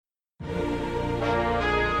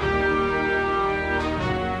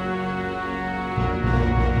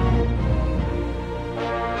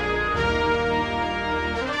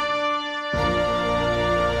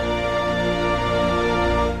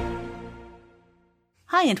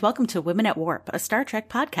Hi, and welcome to Women at Warp, a Star Trek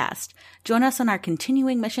podcast. Join us on our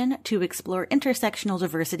continuing mission to explore intersectional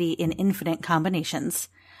diversity in infinite combinations.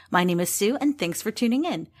 My name is Sue, and thanks for tuning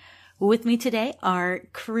in. With me today are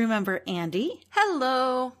crew member Andy.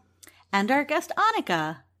 Hello. And our guest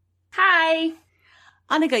Annika. Hi.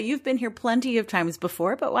 Annika, you've been here plenty of times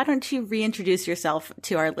before, but why don't you reintroduce yourself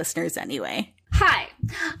to our listeners anyway? Hi,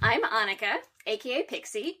 I'm Annika, aka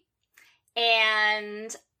Pixie,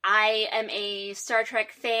 and I am a Star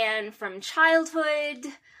Trek fan from childhood.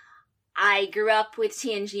 I grew up with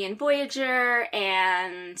TNG and Voyager,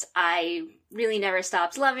 and I really never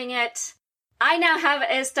stopped loving it. I now have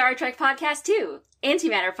a Star Trek podcast too,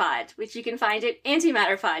 Antimatter Pod, which you can find at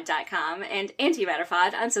antimatterpod.com and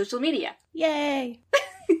Antimatterpod on social media. Yay!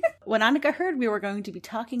 When Annika heard we were going to be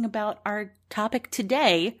talking about our topic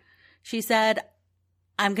today, she said,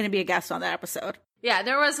 I'm going to be a guest on that episode. Yeah,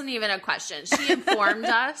 there wasn't even a question. She informed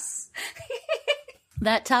us.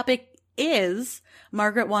 That topic is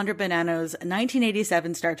Margaret Wander Bonanno's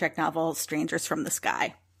 1987 Star Trek novel, Strangers from the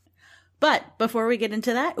Sky. But before we get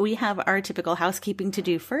into that, we have our typical housekeeping to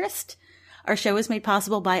do first. Our show is made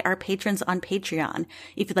possible by our patrons on Patreon.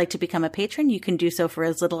 If you'd like to become a patron, you can do so for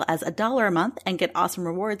as little as $1 a month and get awesome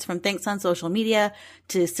rewards from thanks on social media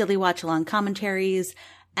to silly watch-along commentaries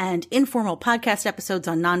and informal podcast episodes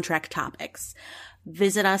on non-Trek topics.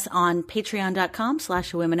 Visit us on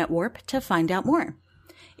patreon.com/womenatwarp to find out more.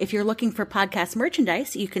 If you're looking for podcast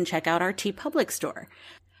merchandise, you can check out our TeePublic store.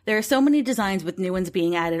 There are so many designs with new ones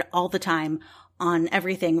being added all the time on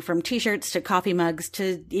everything from t-shirts to coffee mugs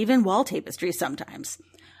to even wall tapestry sometimes.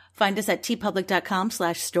 Find us at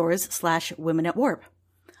teepublic.com/stores/womenatwarp.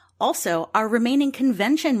 Also, our remaining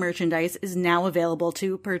convention merchandise is now available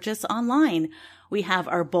to purchase online. We have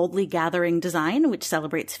our Boldly Gathering design, which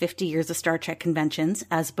celebrates 50 years of Star Trek conventions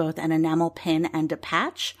as both an enamel pin and a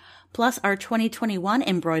patch, plus our 2021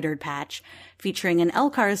 embroidered patch featuring an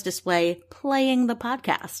LCARS display playing the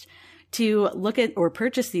podcast. To look at or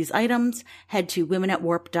purchase these items, head to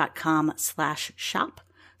womenatwarp.com/shop.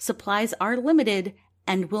 Supplies are limited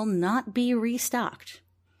and will not be restocked.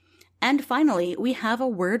 And finally, we have a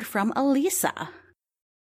word from Elisa.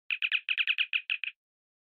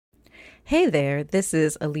 Hey there, this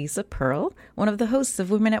is Elisa Pearl, one of the hosts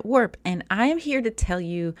of Women at Warp, and I am here to tell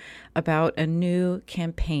you about a new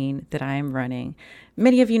campaign that I am running.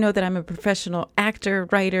 Many of you know that I'm a professional actor,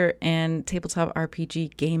 writer, and tabletop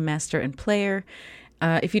RPG game master and player.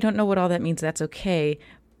 If you don't know what all that means, that's okay.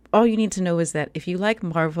 All you need to know is that if you like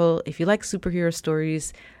Marvel, if you like superhero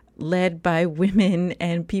stories led by women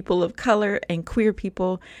and people of color and queer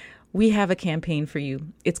people, we have a campaign for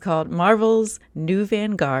you. It's called Marvel's New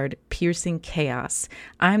Vanguard, Piercing Chaos.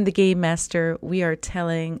 I'm the game master. We are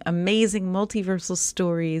telling amazing multiversal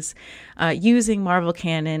stories using Marvel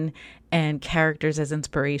canon and characters as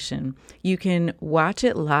inspiration. You can watch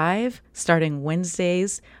it live starting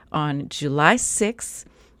Wednesdays on July 6th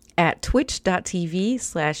at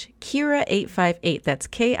twitch.tv/Kira858. That's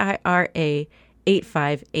KIRA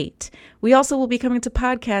 858. We also will be coming to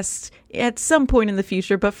podcasts at some point in the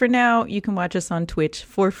future, but for now, you can watch us on Twitch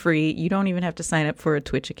for free. You don't even have to sign up for a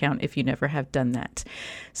Twitch account if you never have done that.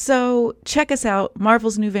 So check us out,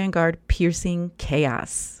 Marvel's New Vanguard, Piercing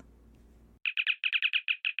Chaos.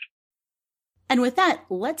 And with that,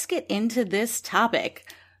 let's get into this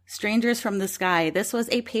topic. Strangers from the Sky. This was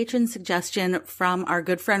a patron suggestion from our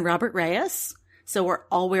good friend Robert Reyes. So we're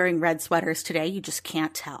all wearing red sweaters today. You just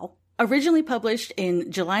can't tell. Originally published in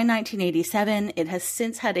July 1987, it has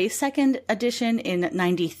since had a second edition in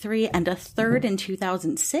 93 and a third in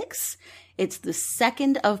 2006. It's the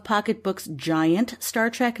second of Pocketbook's giant Star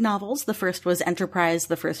Trek novels. The first was Enterprise,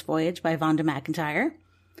 The First Voyage by Vonda McIntyre.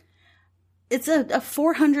 It's a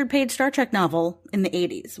 400-page Star Trek novel in the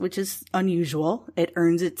 80s, which is unusual. It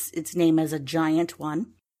earns its name as a giant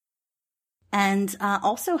one. And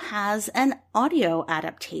also has an audio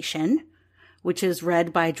adaptation, which is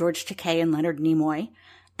read by George Takei and Leonard Nimoy,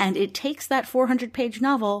 and it takes that 400-page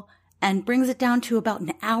novel and brings it down to about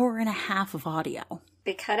an hour and a half of audio.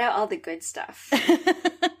 They cut out all the good stuff.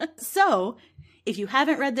 So, if you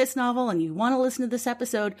haven't read this novel and you want to listen to this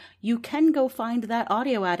episode, you can go find that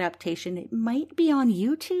audio adaptation. It might be on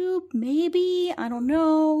YouTube, maybe, I don't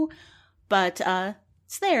know, but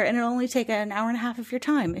it's there, and it'll only take an hour and a half of your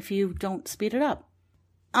time if you don't speed it up.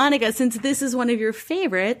 Annika, since this is one of your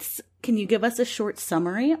favorites, can you give us a short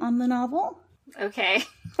summary on the novel? Okay.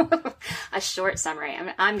 A short summary.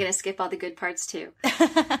 I'm going to skip all the good parts too.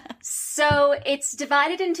 So it's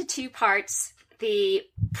divided into two parts. The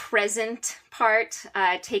present part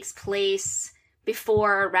takes place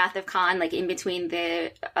before Wrath of Khan, like in between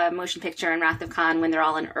the motion picture and Wrath of Khan when they're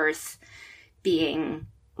all on Earth being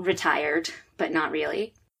retired, but not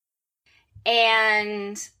really.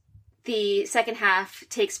 And the second half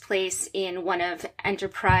takes place in one of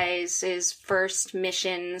Enterprise's first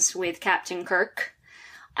missions with Captain Kirk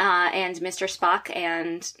and Mr. Spock,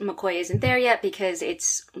 and McCoy isn't there yet because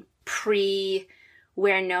it's pre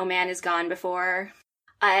Where No Man Has Gone Before.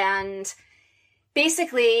 And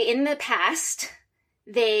basically, in the past,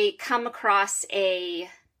 they come across a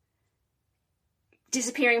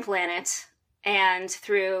disappearing planet, and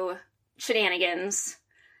through shenanigans,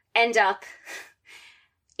 end up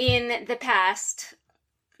in the past,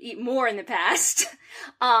 more in the past,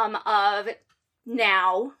 of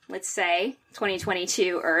now, let's say,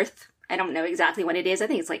 2022 Earth. I don't know exactly when it is. I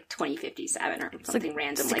think it's like 2057 or something like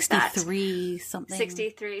random like that. 63 something.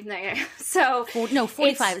 63. No, so no,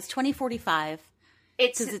 45. It's 2045.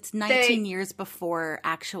 Because it's 19 years before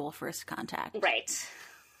actual first contact. Right.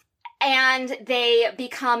 And they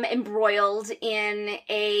become embroiled in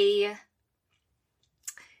a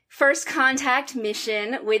first contact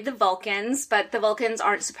mission with the Vulcans, but the Vulcans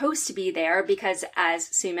aren't supposed to be there because, as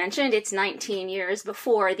Sue mentioned, it's 19 years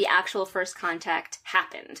before the actual first contact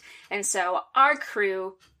happened. And so our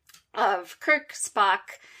crew of Kirk, Spock,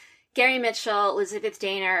 Gary Mitchell, Elizabeth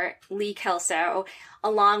Daner, Lee Kelso,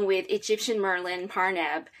 along with Egyptian Merlin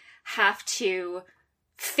Parneb, have to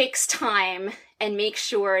fix time and make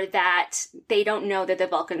sure that they don't know that the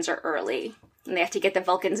Vulcans are early. And they have to get the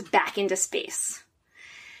Vulcans back into space.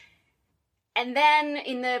 And then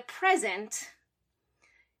in the present,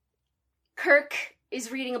 Kirk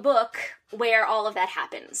is reading a book where all of that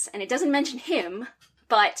happens. And it doesn't mention him,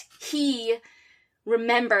 but he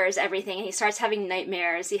remembers everything and he starts having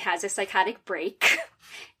nightmares. He has a psychotic break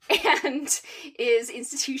and is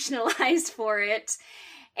institutionalized for it.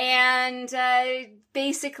 And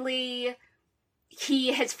basically,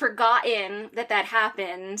 he has forgotten that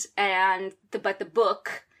happened, but the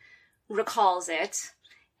book recalls it.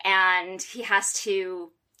 And he has to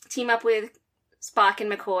team up with Spock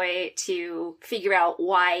and McCoy to figure out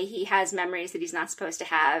why he has memories that he's not supposed to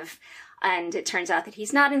have. And it turns out that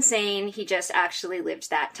he's not insane. He just actually lived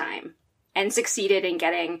that time and succeeded in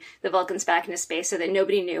getting the Vulcans back into space so that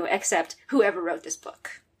nobody knew except whoever wrote this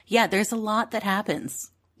book. Yeah, there's a lot that happens.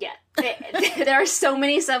 Yeah. There are so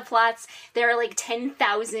many subplots. There are like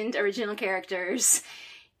 10,000 original characters.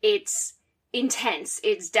 It's intense.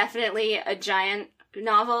 It's definitely a giant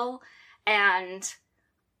novel, and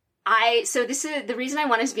so this is the reason I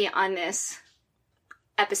wanted to be on this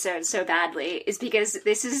episode so badly is because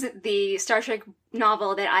this is the Star Trek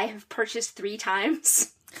novel that I have purchased 3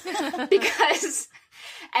 times because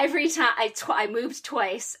every time I moved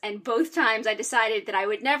twice, and both times I decided that I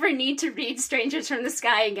would never need to read Strangers from the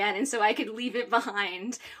Sky again, and so I could leave it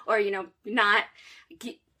behind, or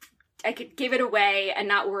I could give it away and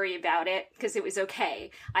not worry about it because it was okay.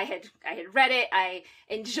 I had read it, I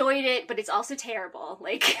enjoyed it, but it's also terrible.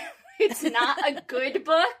 Like, it's not a good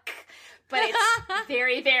book, but it's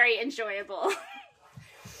very, very enjoyable.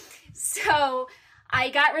 So I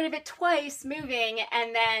got rid of it twice moving,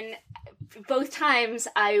 and then both times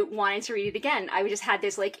I wanted to read it again. I just had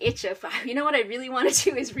this like itch of, you know what I really want to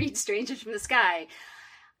do is read Strangers from the Sky.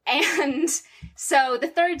 And so the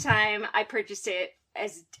third time I purchased it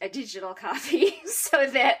as a digital copy so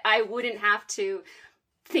that I wouldn't have to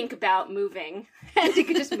think about moving and it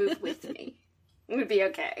could just move with me. It would be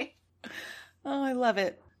okay. Oh, I love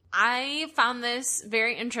it. I found this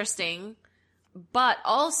very interesting, but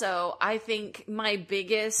also I think my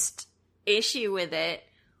biggest issue with it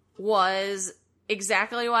was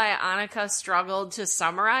exactly why Annika struggled to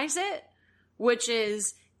summarize it, which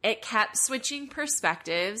is it kept switching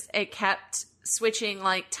perspectives. It kept switching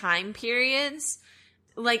like time periods.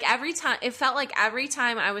 Like every time, it felt like every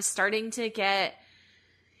time I was starting to get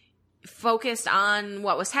focused on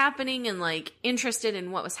what was happening and like interested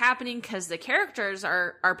in what was happening because the characters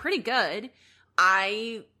are pretty good,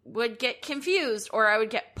 I would get confused or I would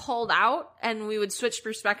get pulled out and we would switch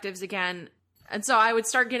perspectives again. And so I would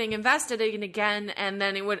start getting invested in again, and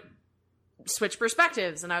then it would switch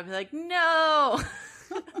perspectives and I would be like, no.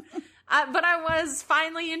 But I was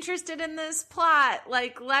finally interested in this plot.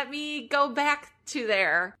 Like, let me go back to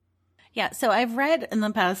there. Yeah, so I've read in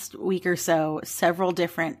the past week or so several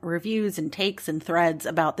different reviews and takes and threads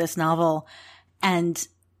about this novel. And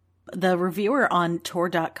the reviewer on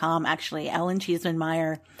Tor.com, actually, Ellen Cheeseman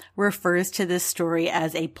Meyer, refers to this story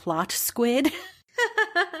as a plot squid.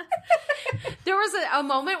 There was a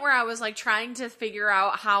moment where I was like trying to figure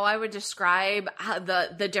out how I would describe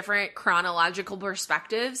the different chronological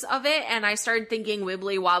perspectives of it, and I started thinking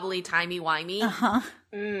wibbly wobbly, timey wimey. Uh-huh.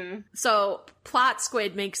 So plot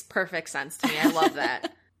squid makes perfect sense to me. I love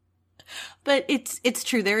that. But it's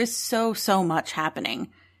true. There is so much happening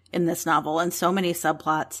in this novel and so many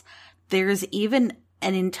subplots. There's even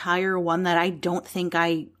an entire one that I don't think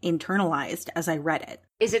I internalized as I read it.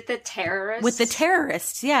 Is it the terrorists? With the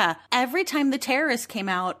terrorists, yeah. Every time the terrorists came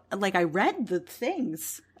out, like, I read the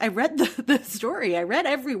things. I read the story. I read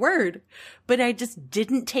every word. But I just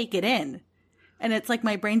didn't take it in. And it's like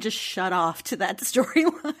my brain just shut off to that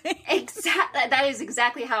storyline. Exactly. That is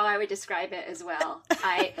exactly how I would describe it as well.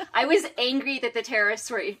 I was angry that the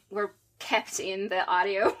terrorists were kept in the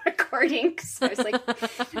audio recording. So I was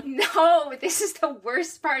like, no, this is the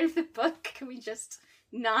worst part of the book. Can we just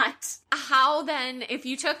not? How then, if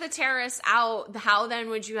you took the terrorists out, how then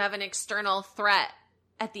would you have an external threat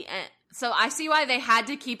at the end? So I see why they had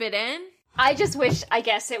to keep it in. I just wish, I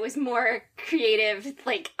guess, it was more creative,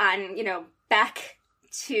 like on, back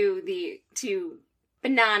to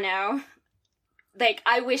Bonanno. Like,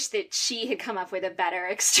 I wish that she had come up with a better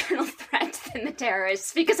external threat than the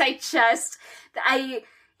terrorists, because I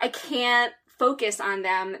can't focus on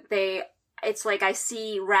them. It's like I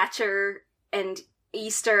see Ratcher and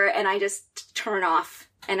Easter and I just turn off,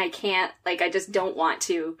 and I just don't want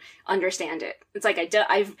to understand it. It's like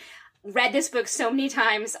I've read this book so many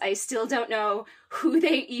times, I still don't know who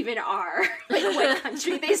they even are, like what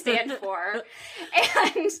country they stand for.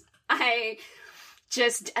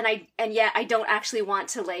 And yet I don't actually want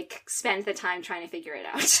to like spend the time trying to figure it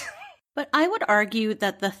out. But I would argue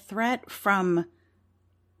that the threat from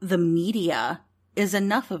the media is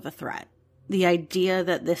enough of a threat. The idea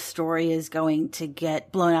that this story is going to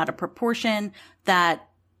get blown out of proportion, that,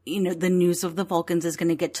 the news of the Vulcans is going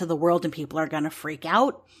to get to the world and people are going to freak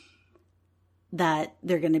out, that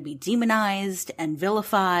they're going to be demonized and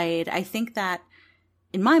vilified. I think that,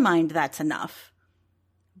 in my mind, that's enough.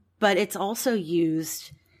 But it's also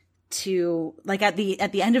used to, like, at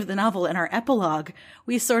the end of the novel, in our epilogue,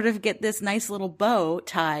 we sort of get this nice little bow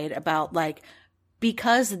tied about, like,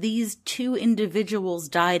 because these two individuals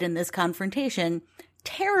died in this confrontation,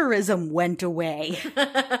 terrorism went away.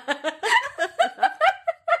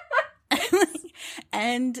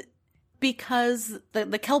 And because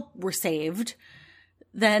the kelp were saved,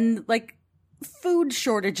 then, like, food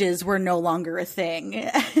shortages were no longer a thing.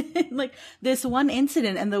 Like, this one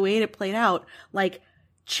incident and the way it played out, like,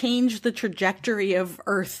 changed the trajectory of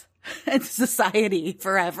Earth and society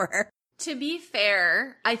forever. To be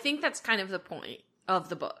fair, I think that's kind of the point of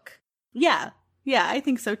the book. Yeah, I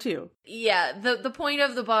think so too. Yeah, the point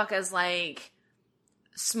of the book is, like,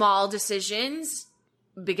 small decisions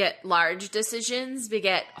beget large decisions,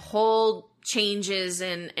 beget whole changes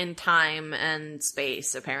in time and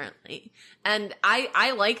space, apparently. And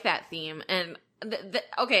I like that theme. And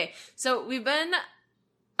okay, so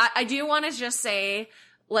I do want to just say,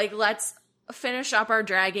 like, let's finish up our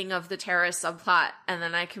dragging of the terrorist subplot, and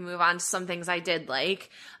then I can move on to some things I did like.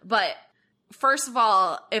 But first of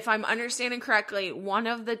all, if I'm understanding correctly, one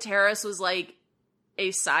of the terrorists was like a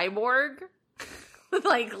cyborg with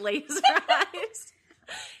like laser eyes.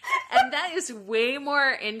 And that is way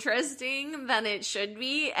more interesting than it should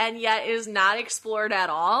be, and yet is not explored at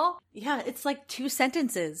all. Yeah, it's like 2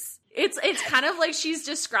 sentences. It's kind of like she's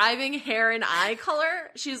describing hair and eye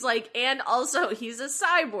color. She's like, and also he's a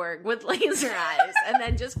cyborg with laser eyes, and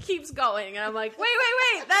then just keeps going. And I'm like, wait,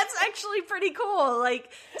 that's actually pretty cool.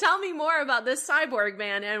 Like, tell me more about this cyborg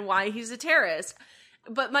man and why he's a terrorist.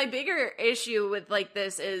 But my bigger issue with like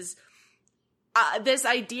this is this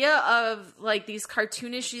idea of like these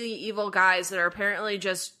cartoonishly evil guys that are apparently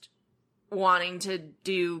just wanting to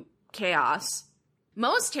do chaos.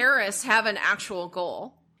 Most terrorists have an actual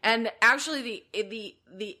goal. And actually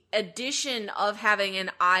the addition of having an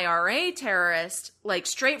IRA terrorist, like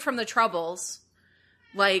straight from the Troubles,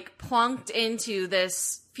 like plunked into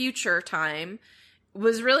this future time,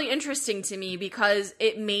 was really interesting to me because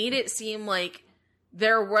it made it seem like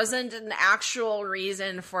there wasn't an actual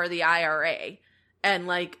reason for the IRA and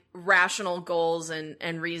like rational goals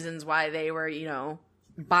and reasons why they were,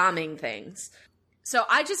 bombing things. So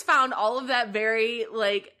I just found all of that very,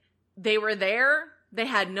 like, they were there. They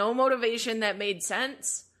had no motivation that made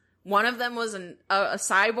sense. One of them was a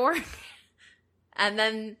cyborg. And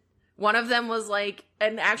then one of them was like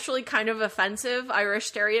an actually kind of offensive Irish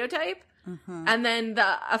stereotype. Mm-hmm. And then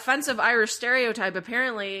the offensive Irish stereotype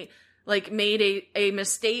apparently like made a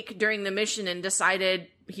mistake during the mission and decided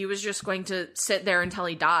he was just going to sit there until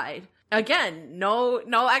he died. Again,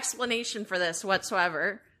 no explanation for this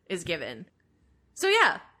whatsoever is given. So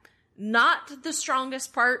yeah, not the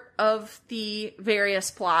strongest part of the various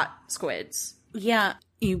plot squids. Yeah,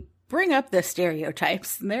 you bring up the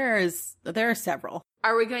stereotypes. There are several.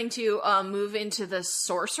 Are we going to move into the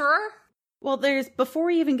sorcerer? Well, before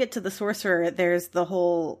we even get to the sorcerer, there's the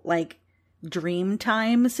whole, like, dream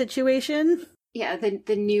time situation. Yeah,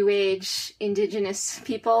 the New Age indigenous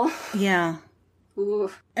people. Yeah. Ooh.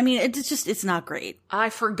 I mean, it's not great. I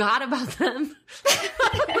forgot about them.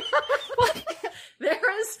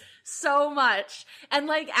 There is so much. And,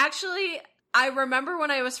 like, actually, I remember when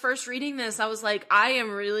I was first reading this, I was like, I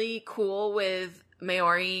am really cool with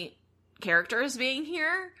Maori characters being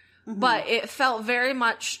here. Mm-hmm. But it felt very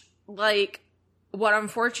much like what,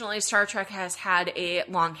 unfortunately, Star Trek has had a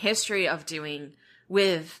long history of doing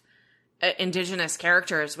with indigenous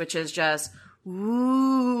characters, which is just,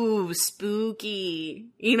 ooh, spooky.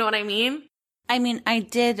 You know what I mean? I mean, I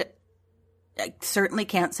certainly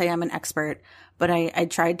can't say I'm an expert, but I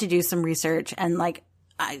tried to do some research, and, like,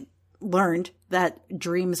 I learned that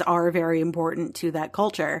dreams are very important to that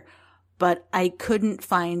culture, but I couldn't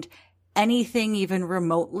find anything even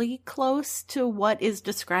remotely close to what is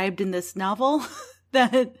described in this novel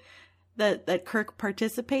that Kirk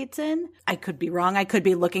participates in. I could be wrong. I could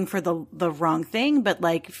be looking for the wrong thing, but,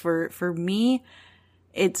 like, for me,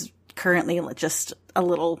 it's currently just a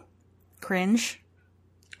little cringe.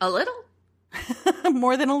 A little?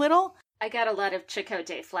 More than a little? I got a lot of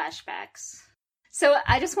Chakotay flashbacks. So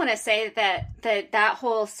I just want to say that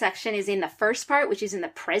whole section is in the first part, which is in the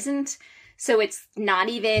present. So it's not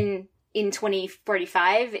even in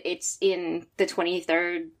 2045. It's in the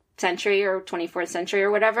 23rd century or 24th century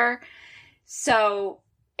or whatever. So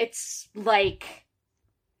it's like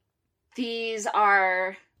these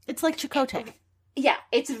are... It's like Chakotay. Yeah,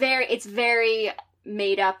 it's very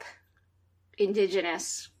made up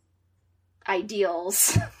indigenous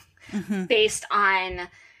ideals mm-hmm. based on,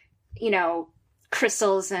 you know,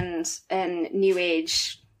 crystals and New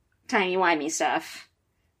Age timey-wimey stuff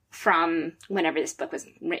from whenever this book was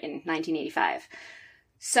written, 1985.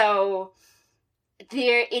 So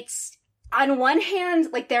it's on one hand,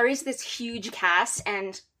 like, there is this huge cast,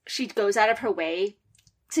 and she goes out of her way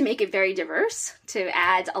to make it very diverse, to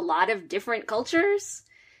add a lot of different cultures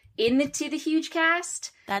to the huge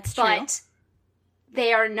cast. That's true. But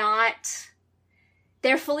they are not...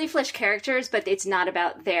 They're fully fleshed characters, but it's not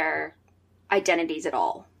about their identities at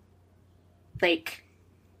all. Like...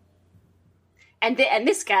 And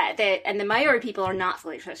this guy, and the Maori people are not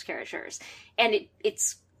fully fleshed characters. And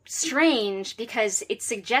it's strange because it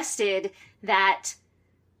suggested that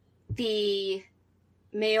the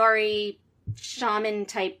Maori shaman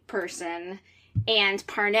type person and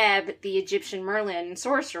Parneb, the Egyptian Merlin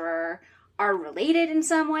sorcerer, are related in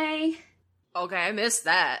some way. Okay, I missed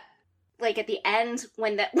that. Like at the end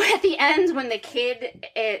when the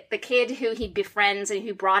kid who he befriends and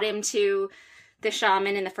who brought him to the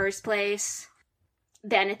shaman in the first place,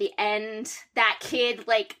 then at the end that kid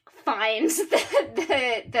like finds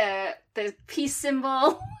the peace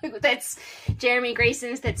symbol that's Jeremy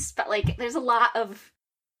Grayson's. That's like there's a lot of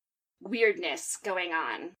weirdness going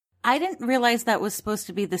on. I didn't realize that was supposed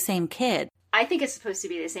to be the same kid. I think it's supposed to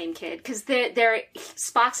be the same kid because they're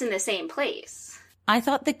Spock's in the same place. I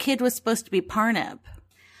thought the kid was supposed to be Parneb.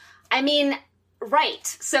 I mean, right.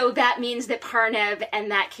 So that means that Parneb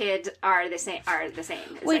and that kid are the same.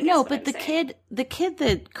 Wait, no, but the kid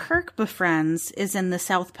that Kirk befriends is in the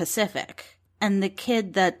South Pacific, and the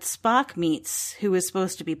kid that Spock meets, who is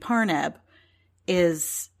supposed to be Parneb,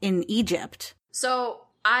 is in Egypt. So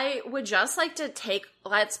I would just like to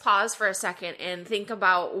let's pause for a second and think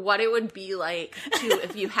about what it would be like to,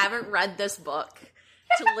 if you haven't read this book,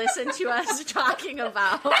 to listen to us talking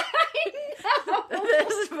about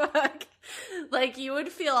this book. Like, you would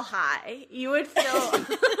feel high. You would feel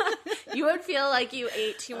like you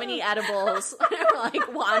ate too many edibles,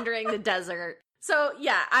 like wandering the desert. So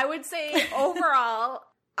yeah, I would say overall,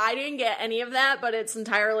 I didn't get any of that, but it's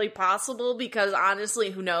entirely possible because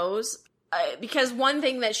honestly, who knows? Because one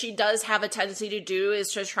thing that she does have a tendency to do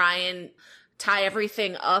is to try and tie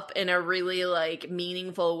everything up in a really like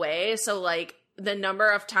meaningful way. So like, the number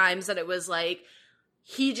of times that it was like,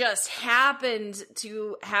 he just happened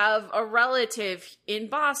to have a relative in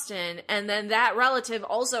Boston, and then that relative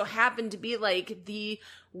also happened to be like the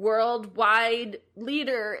worldwide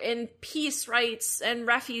leader in peace rights and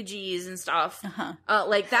refugees and stuff. Uh-huh.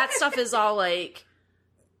 Like that stuff is all like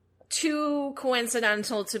too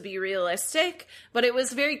coincidental to be realistic, but it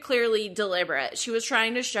was very clearly deliberate. She was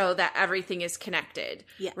trying to show that everything is connected,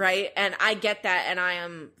 yes. Right? And I get that, and I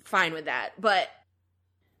am fine with that. But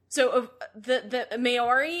so the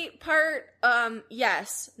Maori part,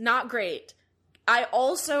 yes, not great. I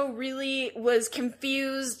also really was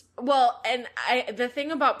confused. Well, and the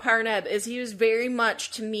thing about Parneb is he was very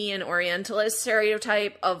much, to me, an Orientalist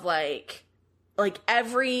stereotype of like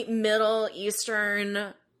every Middle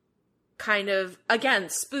Eastern kind of, again,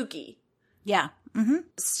 spooky Yeah.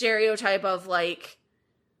 stereotype of like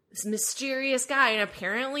this mysterious guy, and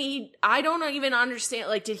apparently I don't even understand,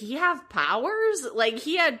 like, did he have powers? Like,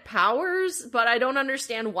 he had powers, but I don't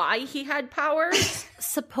understand why he had powers.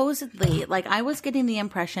 Supposedly, like, I was getting the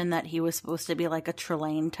impression that he was supposed to be like a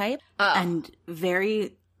Trelane type and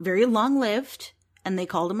very, very long lived, and they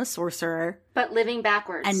called him a sorcerer. But living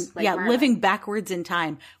backwards. And like Merlin. living backwards in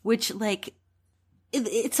time, which, like,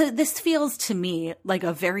 this feels to me like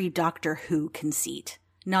a very Doctor Who conceit,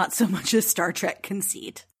 not so much a Star Trek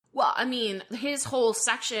conceit. Well, I mean, his whole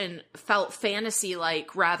section felt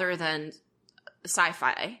fantasy-like rather than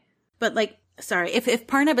sci-fi. But, like, sorry, if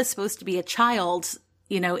Parnab is supposed to be a child,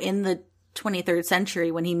 you know, in the 23rd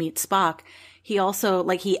century when he meets Spock, he also,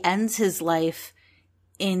 like, he ends his life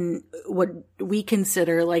in what we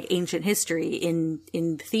consider, like, ancient history in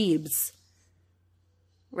Thebes.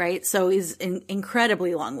 Right? So he's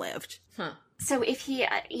incredibly long-lived. Huh. So if he,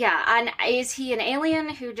 and is he an alien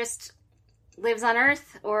who just lives on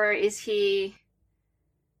Earth, or is he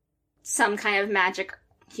some kind of magic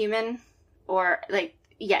human? Or, like,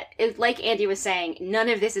 like Andy was saying, none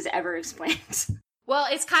of this is ever explained. Well,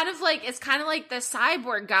 it's kind of like the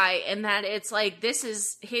cyborg guy in that it's like, this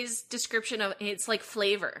is his description of, it's like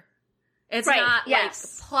flavor. It's Right, not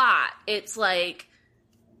yes. like plot. It's like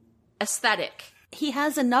aesthetic. He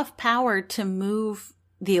has enough power to move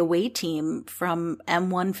the away team from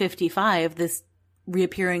M155, this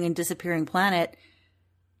reappearing and disappearing planet,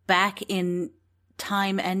 back in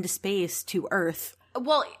time and space to Earth.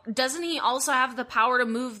 Well, doesn't he also have the power to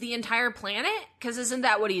move the entire planet? Because isn't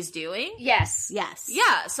that what he's doing? Yes. Yes.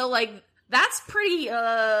 Yeah, so, like, that's pretty,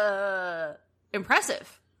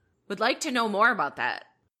 impressive. Would like to know more about that.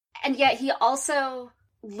 And yet he also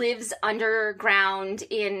lives underground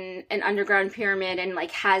in an underground pyramid and,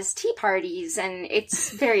 like, has tea parties, and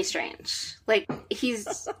it's very strange. Like,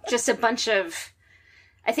 he's just a bunch of,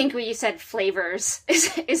 I think what you said, flavors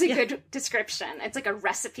is a good description. It's like a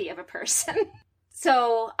recipe of a person.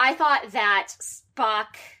 So I thought that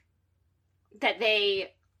Spock, that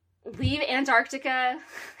they leave Antarctica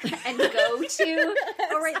and go to...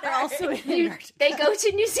 Oh, right, they're also in Antarctica. They go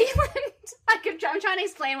to New Zealand. I'm trying to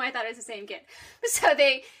explain why I thought it was the same kid. So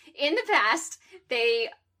they, in the past, they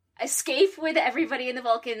escape with everybody in the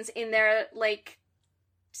Vulcans in their, like,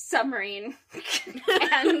 submarine.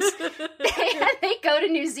 And they go to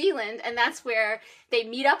New Zealand, and that's where they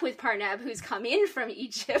meet up with Parnab, who's come in from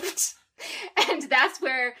Egypt. And that's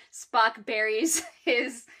where Spock buries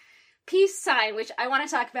his peace sign, which I want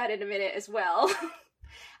to talk about in a minute as well.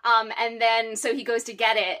 And then, so he goes to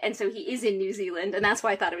get it, and so he is in New Zealand, and that's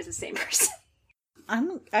why I thought it was the same person.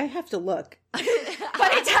 I have to look. But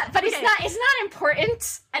it's not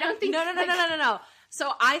important. I don't think. No.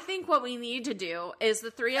 So I think what we need to do is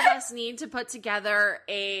the three of us need to put together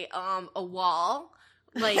a wall,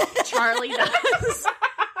 like Charlie does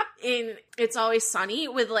in It's Always Sunny,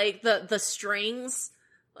 with like the strings,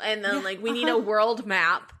 and then like we need a world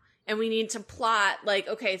map, and we need to plot like,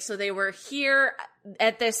 okay, so they were here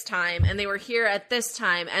at this time, and they were here at this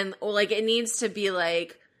time, and like it needs to be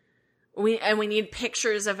like we need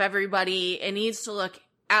pictures of everybody. It needs to look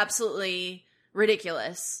absolutely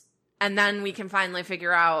ridiculous. And then we can finally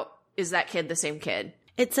figure out, is that kid the same kid?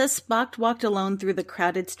 It says Spock walked alone through the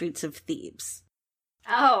crowded streets of Thebes.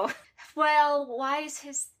 Oh, well, why is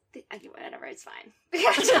his... whatever, it's fine.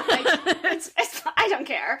 I don't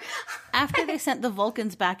care. After they sent the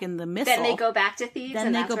Vulcans back in the missile... Then they go back to Thebes?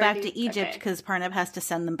 Then they go back to Egypt because Parnab has to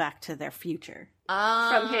send them back to their future.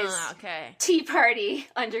 From his tea party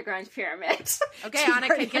underground pyramid. Okay,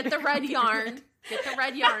 Annika, get the red yarn. Get the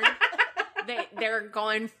red yarn. They're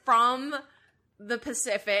going from the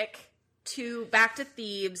Pacific back to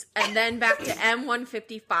Thebes, and then back to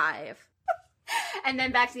M155. And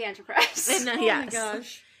then back to the Enterprise. And then, yes. Oh my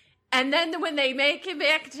gosh. And then when they make it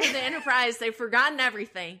back to the Enterprise, they've forgotten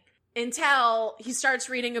everything until he starts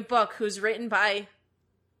reading a book who's written by ...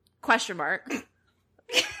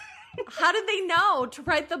 How did they know to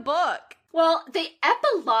write the book? Well, the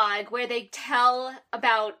epilogue where they tell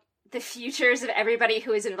about the futures of everybody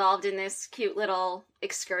who is involved in this cute little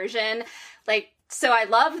excursion, like, so I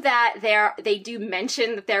love that they do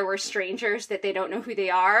mention that there were strangers, that they don't know who they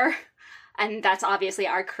are, and that's obviously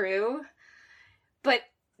our crew. But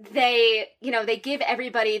they give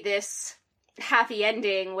everybody this happy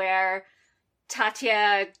ending where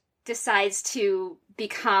Tatya decides to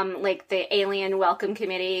become, like, the alien welcome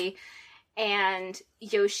committee, and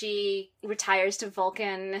Yoshi retires to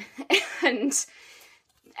Vulcan, and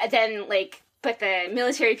then, like, but the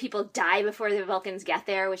military people die before the Vulcans get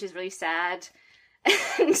there, which is really sad.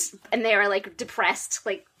 And they are, like, depressed,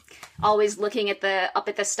 like, always looking up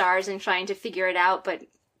at the stars and trying to figure it out, but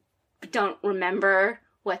don't remember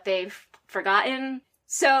what they've forgotten.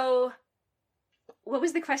 So, what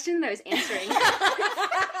was the question that I was answering?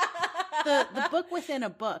 The book within a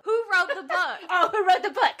book. Who wrote the book? Oh, who wrote the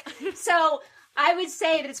book? So, I would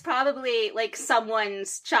say that it's probably like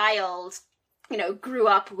someone's child, grew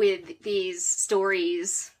up with these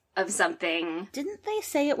stories of something. Didn't they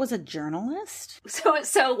say it was a journalist?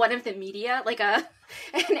 So one of the media, like an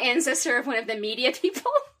ancestor of one of the media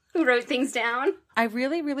people who wrote things down? I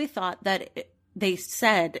really, really thought that they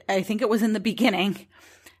said, I think it was in the beginning,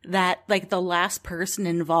 that like the last person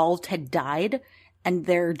involved had died and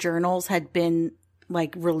their journals had been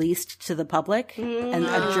like released to the public, and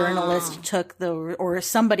a journalist or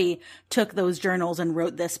somebody took those journals and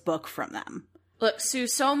wrote this book from them. Look, Sue,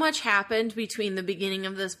 so much happened between the beginning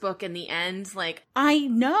of this book and the end. Like, I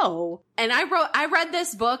know. And I read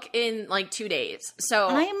this book in like 2 days. So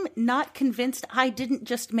I'm not convinced I didn't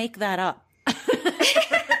just make that up.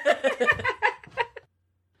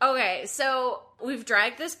 Okay, so we've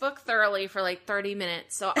dragged this book thoroughly for like 30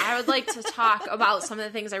 minutes. So I would like to talk about some of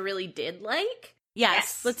the things I really did like.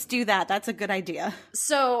 Yes, let's do that. That's a good idea.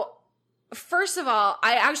 So, first of all,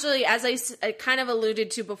 I actually, as I kind of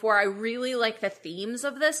alluded to before, I really like the themes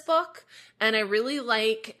of this book, and I really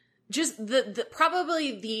like just the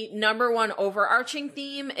probably the number one overarching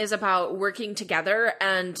theme is about working together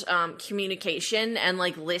and communication and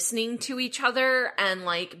like listening to each other and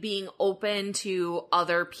like being open to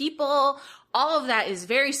other people. All of that is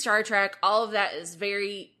very Star Trek. All of that is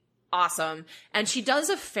very awesome. And she does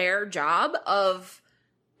a fair job of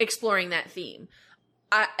exploring that theme.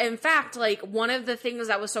 In fact, like one of the things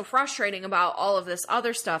that was so frustrating about all of this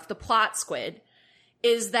other stuff, the plot squid,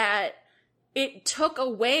 is that it took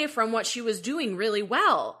away from what she was doing really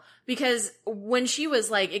well. Because when she was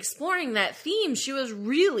like exploring that theme, she was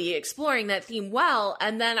really exploring that theme well.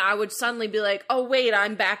 And then I would suddenly be like, oh wait,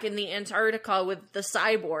 I'm back in the Antarctica with the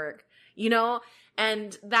cyborg,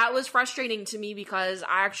 And that was frustrating to me because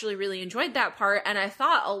I actually really enjoyed that part. And I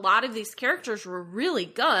thought a lot of these characters were really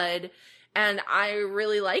good. And I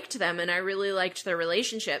really liked them. And I really liked their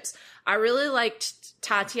relationships. I really liked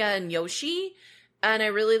Tatya and Yoshi. And I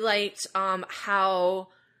really liked how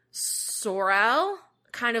Sorel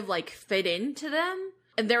kind of like fit into them.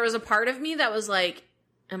 And there was a part of me that was like,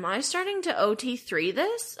 am I starting to OT3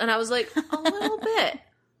 this? And I was like, a little bit.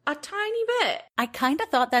 A tiny bit. I kind of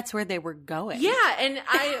thought that's where they were going. Yeah, and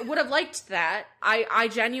I would have liked that. I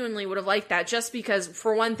genuinely would have liked that just because,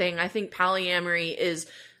 for one thing, I think polyamory is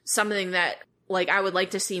something that, like, I would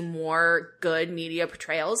like to see more good media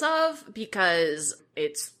portrayals of because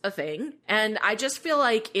it's a thing. And I just feel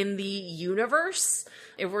like in the universe,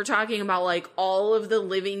 if we're talking about, like, all of the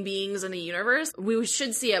living beings in the universe, we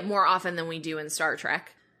should see it more often than we do in Star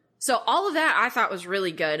Trek. So all of that I thought was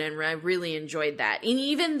really good, and I really enjoyed that. And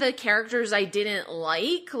even the characters I didn't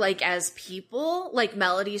like as people, like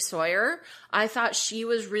Melody Sawyer, I thought she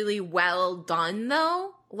was really well done,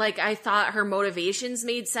 though. Like, I thought her motivations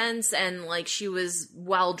made sense, and, like, she was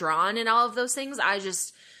well drawn and all of those things.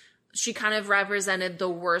 She kind of represented the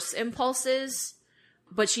worst impulses,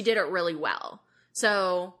 but she did it really well.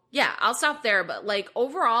 So, yeah, I'll stop there. But, like,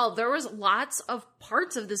 overall, there was lots of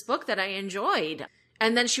parts of this book that I enjoyed.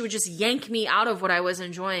 And then she would just yank me out of what I was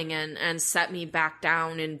enjoying and set me back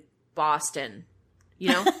down in Boston,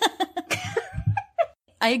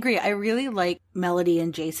 I agree. I really like Melody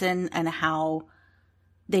and Jason and how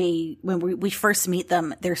when we first meet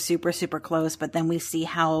them, they're super, super close. But then we see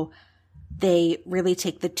how they really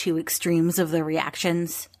take the two extremes of the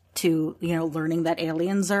reactions to, learning that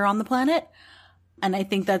aliens are on the planet. And I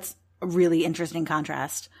think that's a really interesting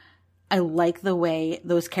contrast. I like the way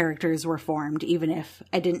those characters were formed, even if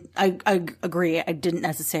I agree, I didn't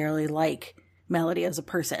necessarily like Melody as a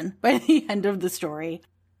person by the end of the story.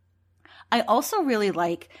 I also really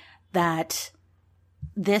like that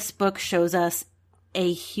this book shows us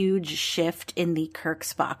a huge shift in the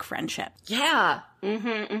Kirk-Spock friendship. Yeah.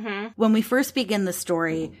 When we first begin the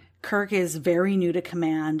story, Kirk is very new to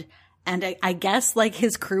command, and I guess like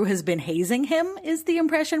his crew has been hazing him is the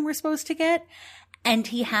impression we're supposed to get. And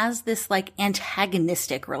he has this like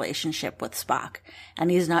antagonistic relationship with Spock,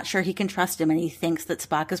 and he's not sure he can trust him, and he thinks that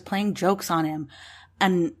Spock is playing jokes on him,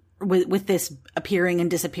 and with this appearing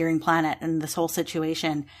and disappearing planet and this whole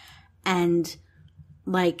situation, and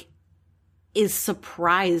like is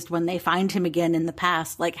surprised when they find him again in the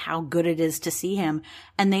past, like how good it is to see him.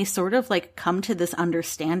 And they sort of like come to this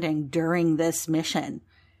understanding during this mission.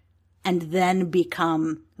 and then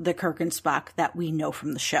become the Kirk and Spock that we know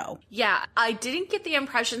from the show. Yeah, I didn't get the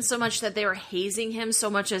impression so much that they were hazing him so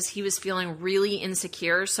much as he was feeling really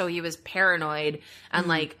insecure, so he was paranoid, and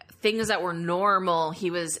like things that were normal he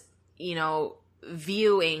was, you know,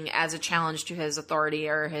 viewing as a challenge to his authority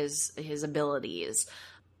or his abilities.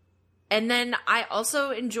 And then I also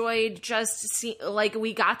enjoyed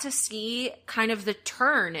we got to see kind of the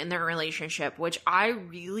turn in their relationship, which I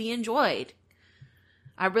really enjoyed.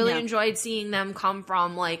 I really enjoyed seeing them come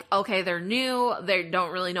from like, okay, they're new, they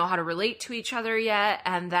don't really know how to relate to each other yet.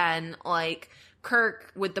 And then like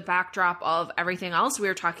Kirk, with the backdrop of everything else we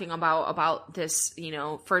were talking about this, you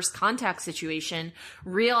know, first contact situation,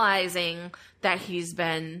 realizing that he's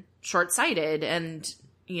been short-sighted and,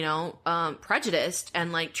 you know, prejudiced,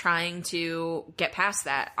 and like trying to get past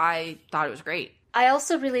that. I thought it was great. I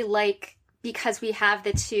also really like, because we have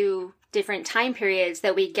the two different time periods,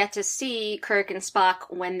 that we get to see Kirk and Spock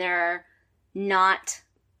when they're not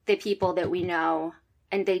the people that we know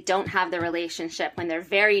and they don't have the relationship, when they're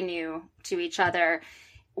very new to each other,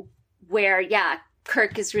 where, yeah,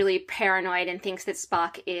 Kirk is really paranoid and thinks that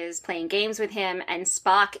Spock is playing games with him, and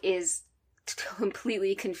Spock is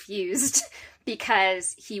completely confused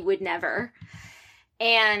because he would never.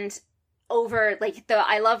 And over, like,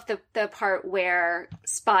 I love the part where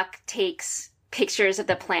Spock takes pictures of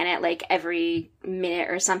the planet like every minute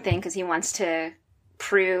or something because he wants to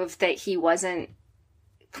prove that he wasn't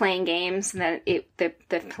playing games and that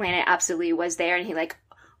the planet absolutely was there, and he like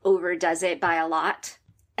overdoes it by a lot.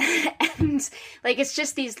 And like, it's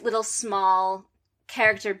just these little small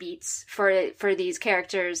character beats for these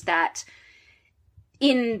characters that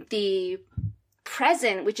in the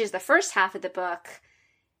present, which is the first half of the book,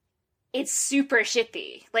 it's super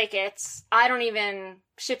shippy. Like, I don't even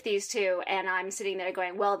ship these two, and I'm sitting there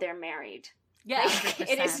going, well, they're married. Yeah, like,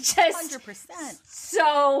 it is just 100%.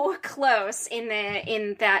 So close in the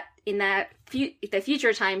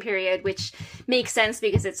future time period, which makes sense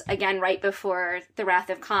because it's again right before the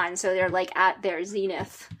Wrath of Khan, so they're like at their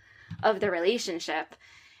zenith of the relationship.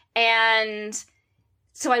 And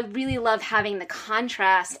so I really love having the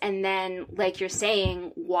contrast, and then, like you're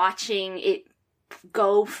saying, watching it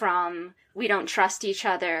go from we don't trust each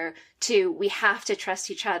other to we have to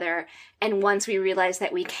trust each other, and once we realize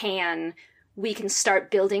that we can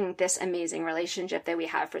start building this amazing relationship that we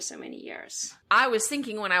have for so many years. I was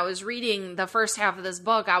thinking when I was reading the first half of this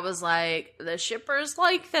book, I was like, the shippers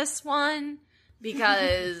like this one,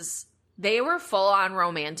 because they were full on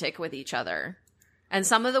romantic with each other. And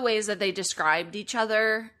some of the ways that they described each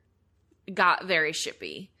other got very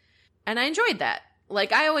shippy. And I enjoyed that.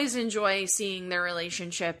 Like, I always enjoy seeing their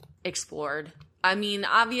relationship explored. I mean,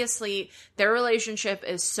 obviously, their relationship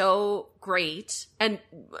is so great. And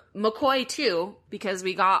McCoy, too, because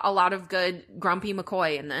we got a lot of good grumpy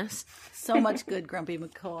McCoy in this. So much good grumpy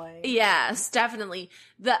McCoy. Yes, definitely.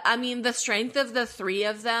 The strength of the three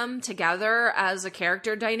of them together as a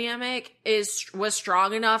character dynamic was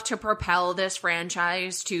strong enough to propel this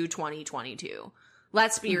franchise to 2022.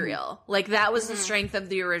 Let's be real. Like, that was the strength of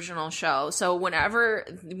the original show. So whenever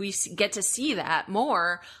we get to see that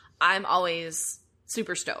more, I'm always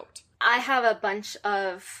super stoked. I have a bunch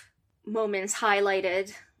of moments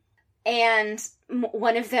highlighted, and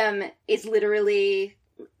one of them is literally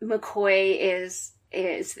McCoy is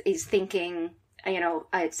thinking, you know,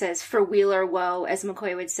 it says, for weal or woe, as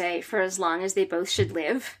McCoy would say, for as long as they both should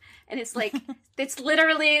live. And it's like, it's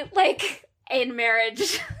literally like a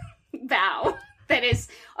marriage vow that is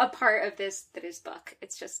a part of this book.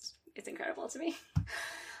 It's incredible to me.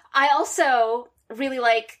 I also really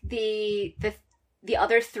like the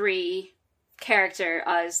other three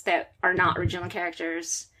characters that are not original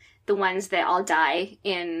characters, the ones that all die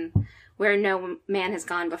in Where No Man Has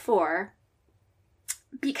Gone Before.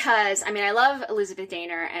 Because, I mean, I love Elizabeth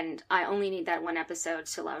Daner, and I only need that one episode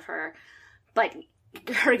to love her. But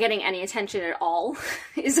her getting any attention at all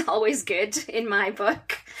is always good in my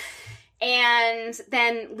book. And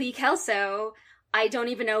then Lee Kelso, I don't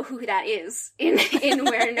even know who that is in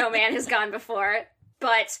Where No Man Has Gone Before,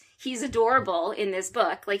 but he's adorable in this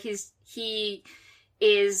book. Like, he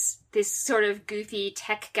is this sort of goofy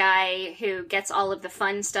tech guy who gets all of the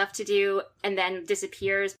fun stuff to do and then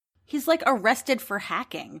disappears. He's like arrested for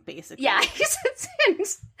hacking, basically. Yeah,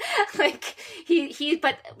 like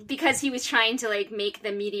but because he was trying to like make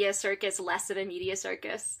the media circus less of a media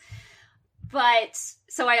circus. But,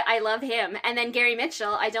 so I love him. And then Gary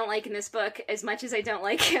Mitchell, I don't like in this book as much as I don't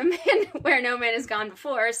like him in Where No Man Has Gone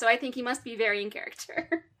Before, so I think he must be very in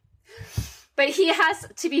character. But he has,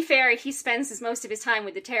 to be fair, he spends most of his time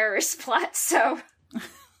with the terrorist plot, so...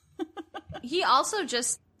 He also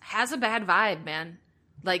just has a bad vibe, man.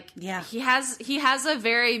 Like, Yeah. he has a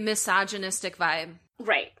very misogynistic vibe.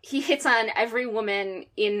 Right. He hits on every woman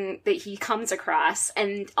that he comes across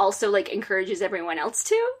and also, like, encourages everyone else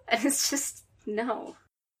to. And it's just, no.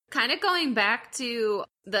 Kind of going back to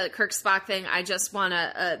the Kirk Spock thing, I just want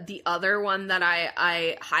to, the other one that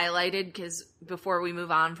I highlighted, because before we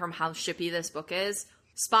move on from how shippy this book is,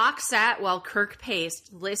 Spock sat while Kirk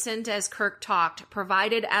paced, listened as Kirk talked,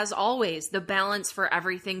 provided, as always, the balance for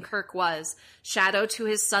everything Kirk was, shadow to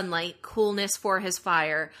his sunlight, coolness for his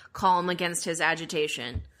fire, calm against his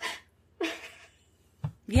agitation.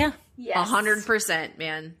 Yeah. Yes. 100%,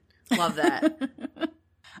 man. Love that.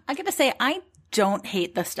 I gotta say, I don't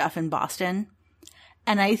hate the stuff in Boston.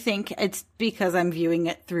 And I think it's because I'm viewing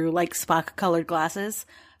it through, like, Spock-colored glasses.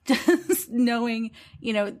 Just knowing,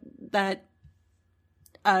 you know, that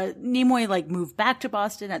Nimoy, like, moved back to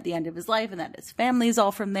Boston at the end of his life and that his family's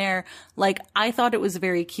all from there. Like, I thought it was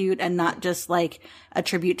very cute and not just, like, a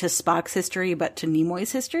tribute to Spock's history, but to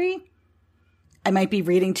Nimoy's history. I might be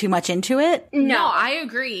reading too much into it. No, I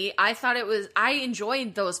agree. I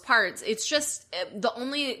enjoyed those parts. It's just, the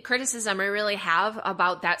only criticism I really have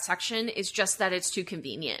about that section is just that it's too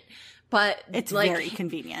convenient. But it's, like, very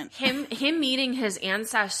convenient. Him meeting his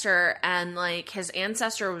ancestor, and, like, his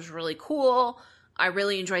ancestor was really cool. I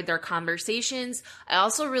really enjoyed their conversations. I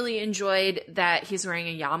also really enjoyed that he's wearing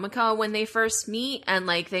a yarmulke when they first meet, and,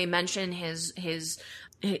 like, they mention his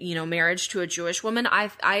you know, marriage to a Jewish woman.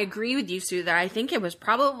 I agree with you, Sue, that I think it was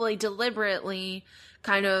probably deliberately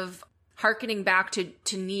kind of hearkening back to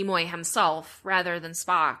Nimoy himself rather than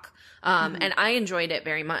Spock. And I enjoyed it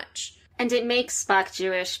very much. And it makes Spock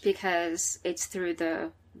Jewish because it's through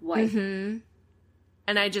the wife. Mm-hmm.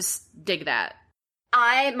 And I just dig that.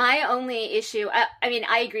 My only issue, I mean,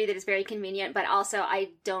 I agree that it's very convenient, but also I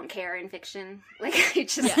don't care in fiction. Like,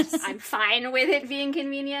 I'm fine with it being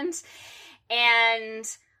convenient. And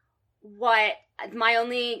what my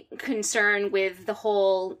only concern with the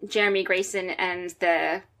whole Jeremy Grayson and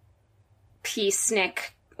the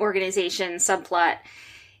Peacenik organization subplot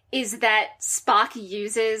is that Spock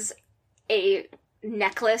uses a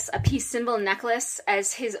peace symbol necklace,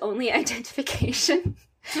 as his only identification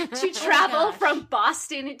to travel from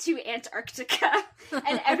Boston to Antarctica.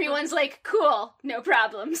 And everyone's like, cool, no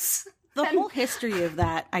problems. The whole history of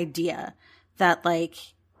that idea that, like,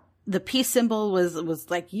 the peace symbol was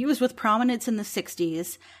like used with prominence in the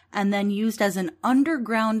 60s and then used as an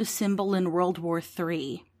underground symbol in World War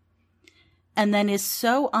III. And then is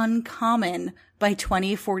so uncommon by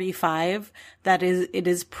 2045 that it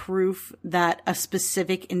is proof that a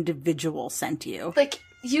specific individual sent you. Like,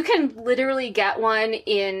 you can literally get one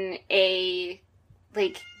in a,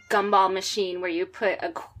 like, gumball machine where you put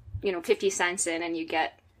 50 cents in and you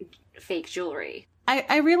get fake jewelry.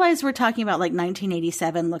 I realize we're talking about, like,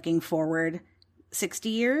 1987 looking forward 60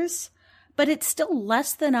 years, but it's still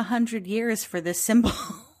less than 100 years for this symbol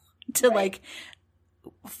to, like,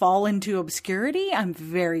 fall into obscurity. I'm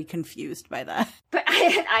very confused by that. But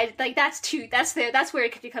I like, that's where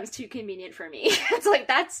it becomes too convenient for me. It's like,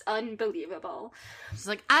 that's unbelievable. It's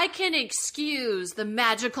like, I can excuse the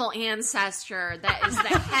magical ancestor that is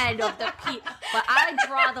the head of the but I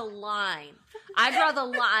draw the line. I draw the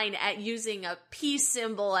line at using a peace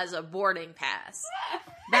symbol as a boarding pass.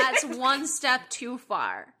 That's one step too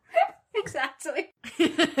far. Exactly.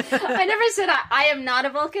 I never said I am not a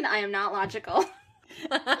Vulcan. I am not logical.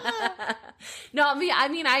 No, I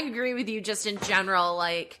mean, I agree with you just in general.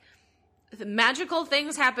 Like, magical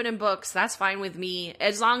things happen in books. That's fine with me.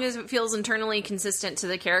 As long as it feels internally consistent to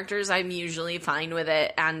the characters, I'm usually fine with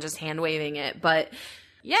it and just hand-waving it. But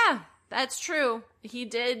yeah, that's true. He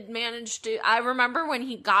did manage to... I remember when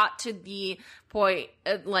he got to the point,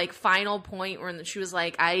 like, final point where she was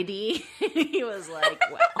like, ID, he was like,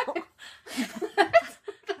 well...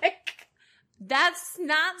 That's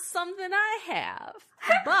not something I have.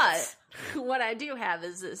 But what I do have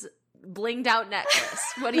is this blinged out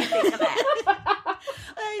necklace. What do you think of that?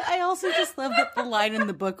 I also just love that the line in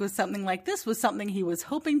the book was something like, this was something he was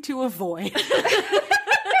hoping to avoid.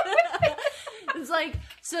 It's like,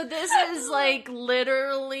 so this is like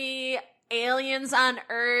literally aliens on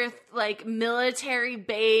Earth, like military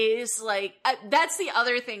base, like that's the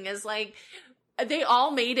other thing is like, they all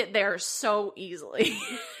made it there so easily.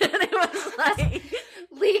 And it was like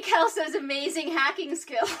Lee Kelso's amazing hacking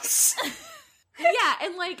skills. Yeah,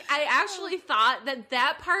 and like I actually thought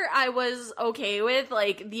that part I was okay with,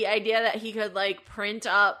 like the idea that he could like print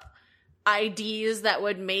up IDs that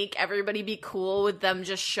would make everybody be cool with them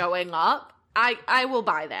just showing up. I will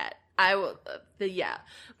buy that. I will, yeah.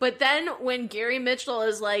 But then when Gary Mitchell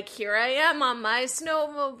is like, here I am on my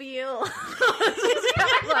snowmobile,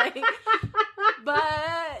 like, but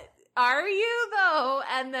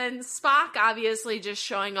And then Spock obviously just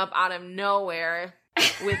showing up out of nowhere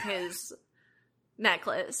with his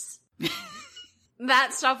necklace.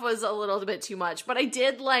 That stuff was a little bit too much. But I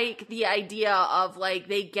did like the idea of, like,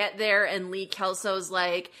 they get there and Lee Kelso's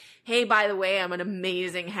like, hey, by the way, I'm an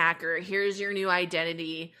amazing hacker. Here's your new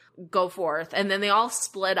identity. Go forth. And then they all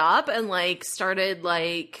split up and, like, started,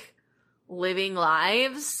 like, living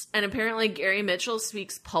lives. And apparently Gary Mitchell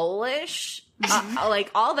speaks Polish.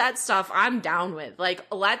 Like, all that stuff I'm down with. Like,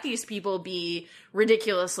 let these people be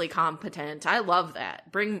ridiculously competent. I love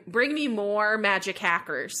that. Bring me more magic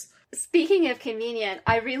hackers. Speaking of convenient,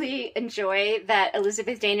 I really enjoy that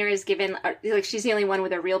Elizabeth Daner is given, like, she's the only one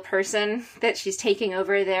with a real person that she's taking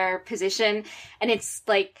over their position. And it's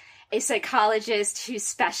like a psychologist who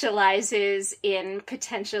specializes in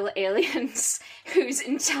potential aliens whose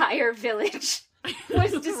entire village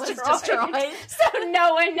was destroyed. So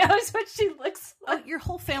no one knows what she looks like. Oh, your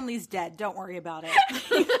whole family's dead. Don't worry about it.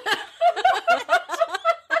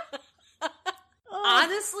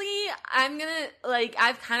 Honestly, I'm gonna, like,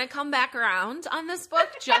 I've kind of come back around on this book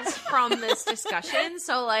just from this discussion.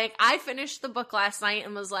 So, like, I finished the book last night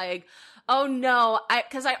and was like, oh no,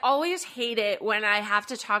 because I always hate it when I have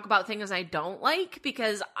to talk about things I don't like,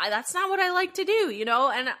 because that's not what I like to do, you know?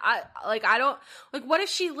 And I don't, like, what if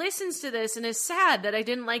she listens to this and is sad that I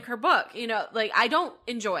didn't like her book? You know, like, I don't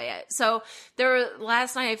enjoy it. So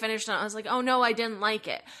last night I finished and I was like, oh no, I didn't like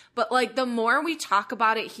it. But, like, the more we talk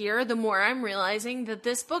about it here, the more I'm realizing that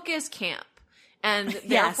this book is camp. And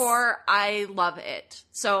therefore, I love it.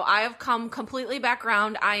 So I have come completely back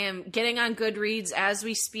around. I am getting on Goodreads as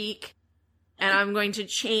we speak. And I'm going to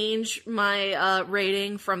change my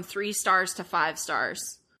rating from 3 stars to 5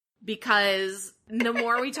 stars. Because the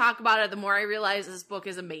more we talk about it, the more I realize this book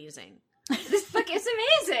is amazing. This book is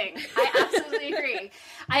amazing. I absolutely agree.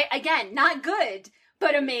 Again, not good,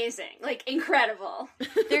 but amazing. Like, incredible.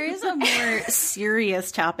 There is a more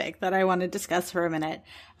serious topic that I want to discuss for a minute,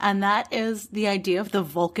 and that is the idea of the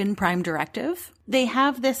Vulcan Prime Directive. They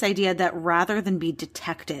have this idea that rather than be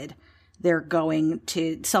detected, they're going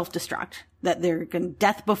to self-destruct, that they're going to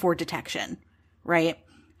death before detection, right?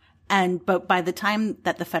 But by the time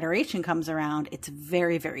that the Federation comes around, it's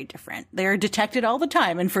very, very different. They're detected all the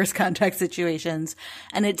time in first contact situations,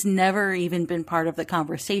 and it's never even been part of the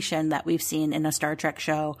conversation that we've seen in a Star Trek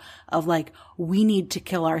show of, like, we need to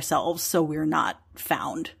kill ourselves so we're not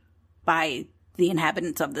found by the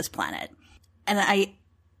inhabitants of this planet. And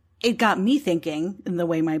it got me thinking, in the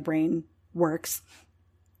way my brain works,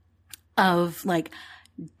 of, like,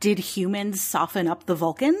 did humans soften up the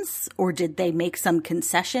Vulcans, or did they make some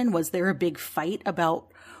concession? Was there a big fight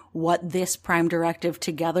about what this Prime Directive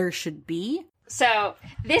together should be? So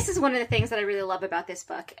this is one of the things that I really love about this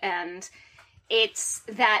book, and it's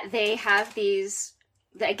that they have these,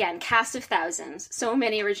 again, cast of thousands, so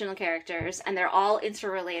many original characters, and they're all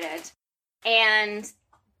interrelated. And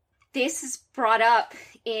this is brought up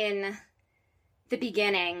in the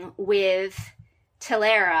beginning with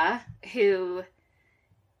Telera, who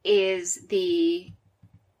is the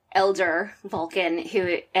elder Vulcan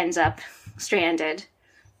who ends up stranded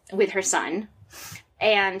with her son.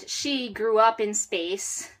 And she grew up in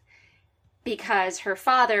space because her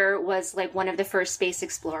father was, like, one of the first space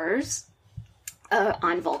explorers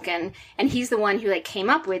on Vulcan. And he's the one who, like, came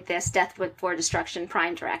up with this Death Before Destruction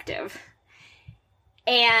Prime Directive.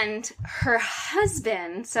 And her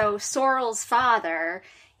husband, so Sorrel's father,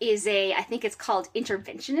 is I think it's called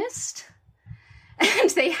interventionist.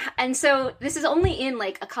 And so this is only in,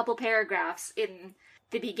 like, a couple paragraphs in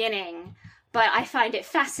the beginning, but I find it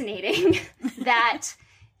fascinating that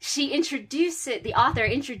the author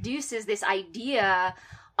introduces this idea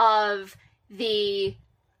of the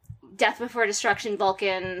Death Before Destruction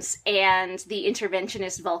Vulcans and the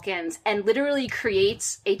interventionist Vulcans, and literally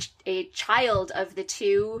creates a child of the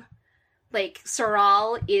two. Like,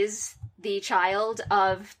 Sorrel is the child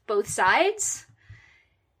of both sides.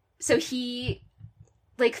 So he,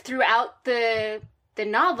 like, throughout the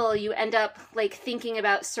novel, you end up, like, thinking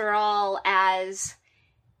about Sorrel as,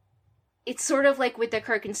 it's sort of like with the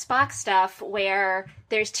Kirk and Spock stuff, where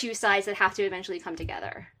there's two sides that have to eventually come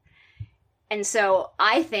together. And so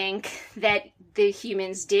I think that the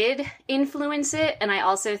humans did influence it, and I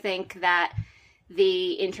also think that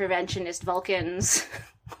the interventionist Vulcans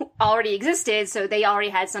already existed, so they already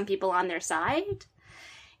had some people on their side.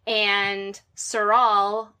 And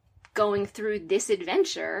Sorrel going through this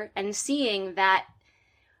adventure and seeing that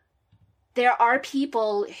there are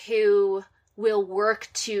people who will work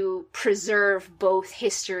to preserve both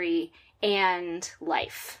history and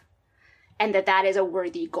life, and that is a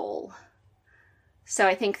worthy goal. So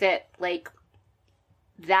I think that, like,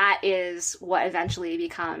 that is what eventually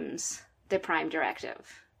becomes the Prime Directive,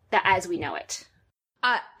 that as we know it.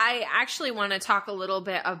 I actually want to talk a little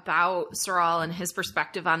bit about Soral and his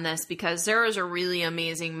perspective on this, because there was a really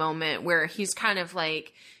amazing moment where he's kind of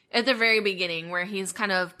like, at the very beginning, where he's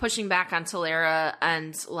kind of pushing back on Talera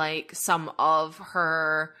and like some of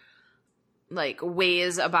her like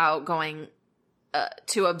ways about going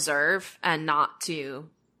to observe and not to,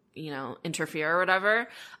 you know, interfere or whatever.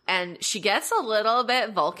 And she gets a little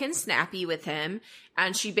bit Vulcan snappy with him.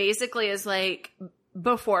 And she basically is like,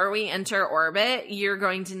 before we enter orbit, you're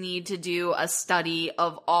going to need to do a study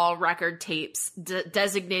of all record tapes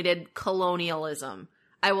designated colonialism.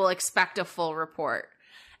 I will expect a full report.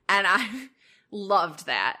 And I loved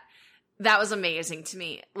that. That was amazing to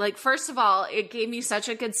me. Like, first of all, it gave me such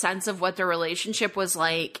a good sense of what their relationship was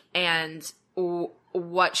like and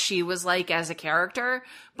what she was like as a character,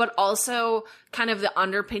 but also kind of the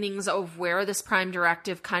underpinnings of where this Prime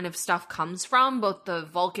Directive kind of stuff comes from, both the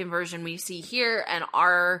Vulcan version we see here and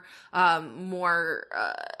our more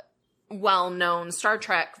well-known Star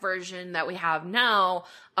Trek version that we have now.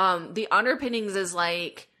 The underpinnings is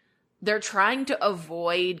like, they're trying to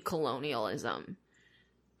avoid colonialism.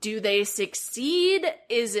 Do they succeed?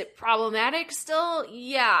 Is it problematic still?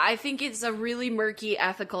 Yeah, I think it's a really murky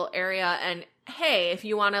ethical area. And hey, if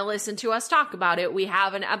you want to listen to us talk about it, we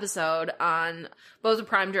have an episode on both the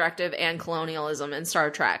Prime Directive and colonialism in Star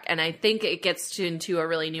Trek. And I think it gets into a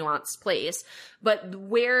really nuanced place. But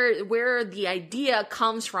where the idea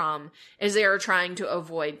comes from is they are trying to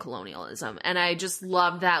avoid colonialism. And I just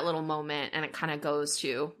love that little moment. And it kind of goes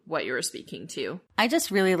to what you were speaking to. I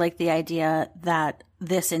just really like the idea that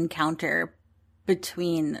this encounter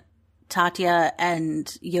between Tatya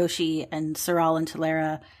and Yoshi and Soral and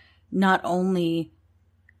Talera not only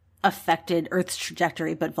affected Earth's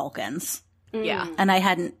trajectory, but Vulcan's. Yeah. And I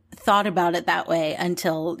hadn't thought about it that way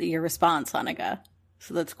until your response, Hanukkah.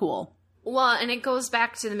 So that's cool. Well, and it goes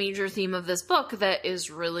back to the major theme of this book that is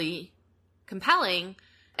really compelling.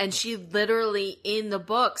 And she literally in the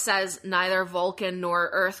book says neither Vulcan nor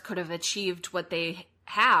Earth could have achieved what they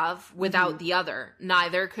have without the other.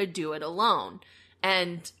 Neither could do it alone.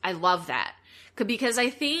 And I love that. Because I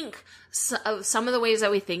think some of the ways that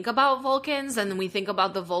we think about Vulcans and then we think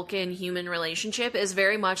about the Vulcan-human relationship is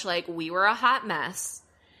very much like we were a hot mess.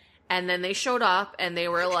 And then they showed up and they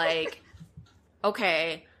were like,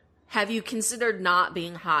 okay, have you considered not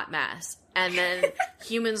being hot mess? And then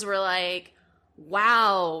humans were like,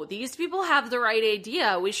 wow, these people have the right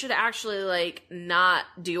idea. We should actually like not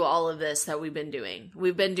do all of this that we've been doing.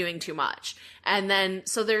 We've been doing too much. And then,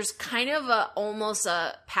 so there's kind of almost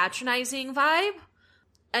a patronizing vibe.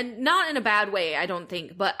 And not in a bad way, I don't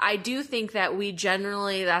think. But I do think that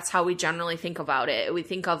that's how we generally think about it. We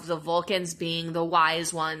think of the Vulcans being the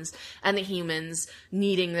wise ones and the humans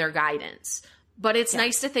needing their guidance. But it's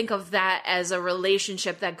nice to think of that as a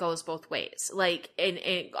relationship that goes both ways. Like, and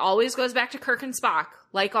it always goes back to Kirk and Spock,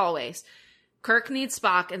 like always. Kirk needs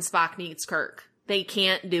Spock and Spock needs Kirk. They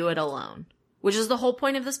can't do it alone, which is the whole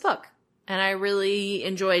point of this book. And I really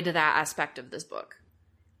enjoyed that aspect of this book.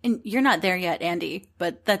 And you're not there yet, Andy,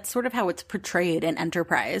 but that's sort of how it's portrayed in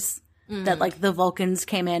Enterprise. Mm-hmm. That like the Vulcans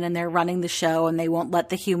came in and they're running the show and they won't let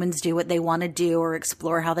the humans do what they want to do or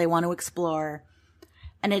explore how they want to explore.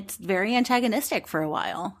 And it's very antagonistic for a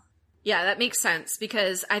while. Yeah, that makes sense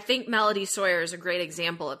because I think Melody Sawyer is a great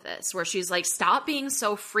example of this, where she's like, stop being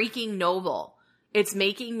so freaking noble. It's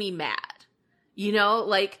making me mad. You know,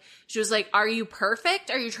 like she was like, are you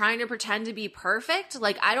perfect? Are you trying to pretend to be perfect?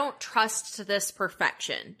 Like, I don't trust this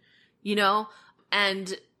perfection, you know?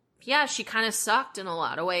 And yeah, she kind of sucked in a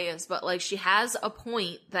lot of ways, but like she has a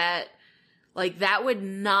point that like that would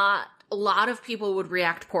not, a lot of people would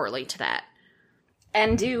react poorly to that.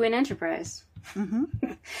 And do in Enterprise.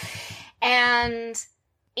 Mm-hmm. And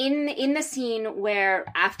in the scene where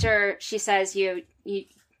after she says you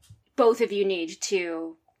both of you need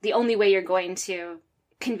to, the only way you're going to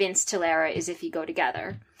convince Talera is if you go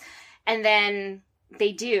together. And then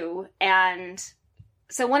they do. And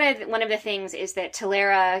so one of the things is that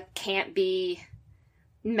Talera can't be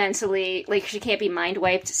mentally, like she can't be mind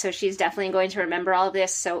wiped. So she's definitely going to remember all of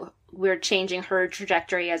this. So we're changing her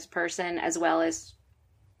trajectory as a person as well as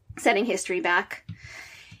setting history back.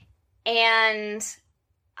 And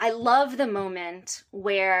I love the moment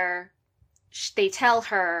where they tell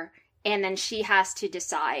her and then she has to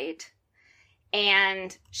decide.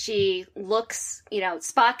 And she looks, you know,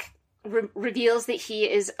 Spock reveals that he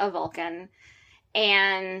is a Vulcan.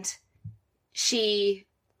 And she,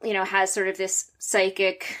 you know, has sort of this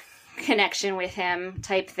psychic connection with him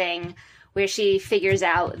type thing where she figures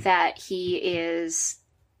out that he is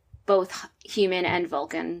both human and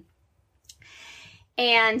Vulcan.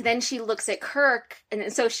 And then she looks at Kirk,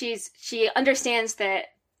 and so she understands that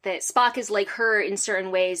Spock is like her in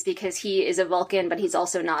certain ways because he is a Vulcan, but he's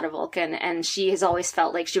also not a Vulcan. And she has always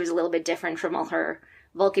felt like she was a little bit different from all her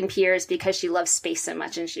Vulcan peers because she loves space so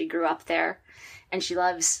much and she grew up there. And she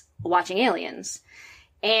loves watching aliens.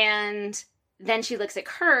 And then she looks at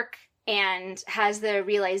Kirk and has the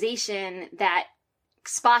realization that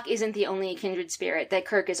Spock isn't the only kindred spirit, that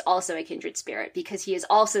Kirk is also a kindred spirit because he is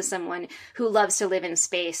also someone who loves to live in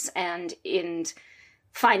space and in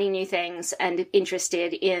finding new things and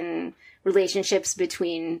interested in relationships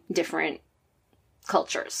between different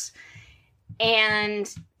cultures.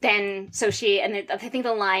 And then, I think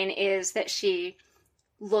the line is that she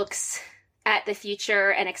looks at the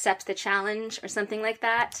future and accepts the challenge or something like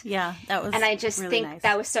that. Yeah, that was And I just really think nice.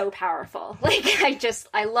 that was so powerful. Like,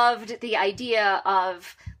 I loved the idea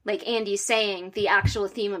of, like Andy's saying, the actual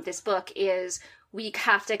theme of this book is we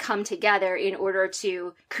have to come together in order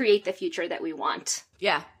to create the future that we want.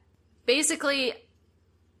 Yeah. Basically,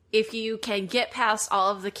 if you can get past all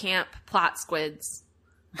of the camp plot squids,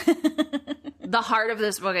 the heart of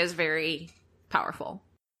this book is very powerful.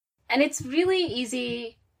 And it's really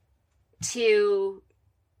easy to,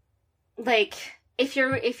 like, if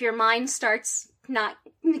your mind starts not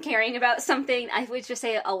caring about something, I would just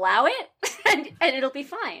say allow it, and it'll be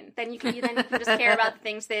fine. Then you can just care about the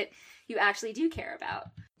things that you actually do care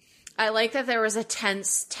about. I like that there was a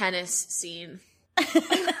tense tennis scene.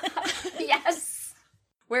 Yes.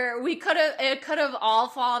 Where it could have all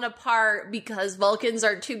fallen apart because Vulcans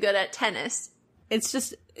are too good at tennis.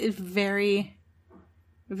 It's very,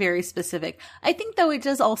 very specific. I think, though, it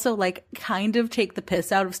does also, like, kind of take the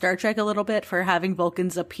piss out of Star Trek a little bit for having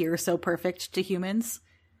Vulcans appear so perfect to humans.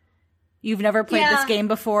 You've never played this game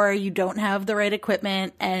before, you don't have the right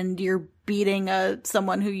equipment, and you're beating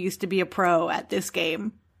someone who used to be a pro at this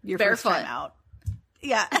game your Barefoot. first time out.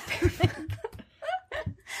 Yeah.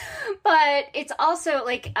 But it's also,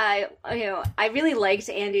 like, I really liked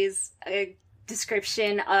Andy's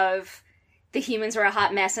description of the humans were a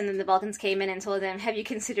hot mess, and then the Vulcans came in and told them, have you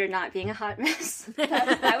considered not being a hot mess?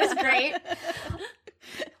 That was great.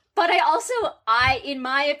 But in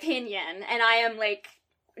my opinion, and I am, like,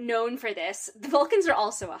 known for this, the Vulcans are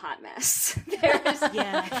also a hot mess.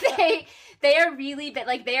 They are really,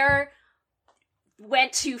 like,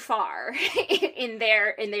 went too far in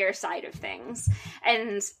their side of things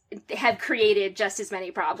and have created just as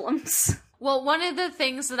many problems. Well, one of the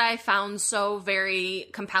things that I found so very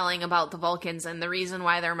compelling about the Vulcans, and the reason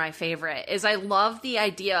why they're my favorite, is I love the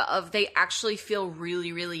idea of they actually feel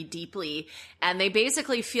really, really deeply, and they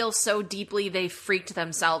basically feel so deeply they freaked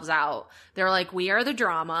themselves out. They're like, we are the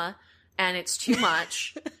drama, and it's too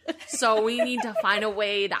much, so we need to find a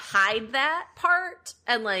way to hide that part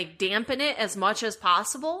and, like, dampen it as much as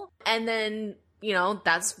possible. And then,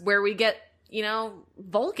 that's where we get,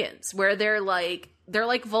 Vulcans, where they're like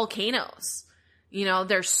volcanoes.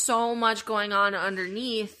 There's so much going on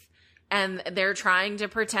underneath, and they're trying to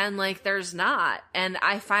pretend like there's not. And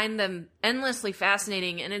I find them endlessly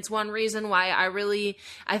fascinating, and it's one reason why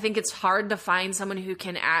I think it's hard to find someone who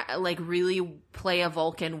can really play a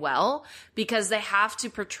Vulcan well, because they have to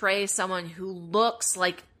portray someone who looks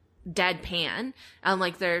like deadpan and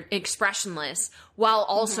like they're expressionless while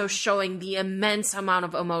also showing the immense amount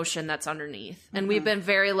of emotion that's underneath. And we've been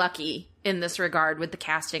very lucky in this regard with the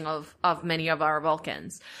casting of many of our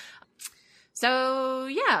Vulcans. So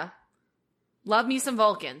yeah, love me some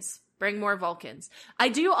Vulcans. Bring more Vulcans. I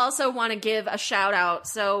do also want to give a shout out.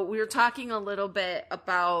 So we were talking a little bit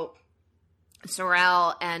about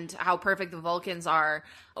Sorrel and how perfect the Vulcans are.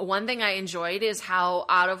 One thing I enjoyed is how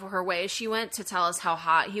out of her way she went to tell us how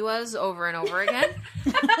hot he was over and over again.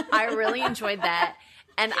 I really enjoyed that.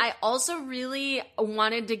 And I also really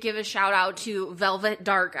wanted to give a shout out to Velvet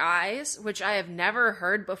Dark Eyes, which I have never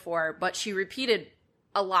heard before, but she repeated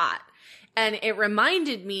a lot. And it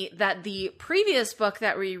reminded me that the previous book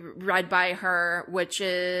that we read by her, which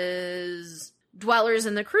is Dwellers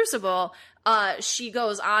in the Crucible, she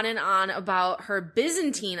goes on and on about her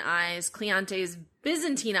Byzantine eyes, Cleante's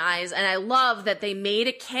Byzantine eyes, and I love that they made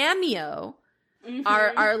a cameo.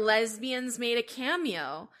 Our lesbians made a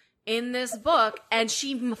cameo in this book, and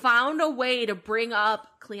she found a way to bring up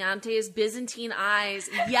Cleante's Byzantine eyes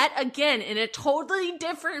yet again in a totally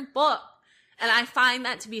different book. And I find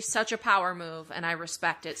that to be such a power move, and I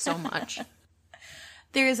respect it so much.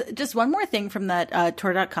 There's just one more thing from that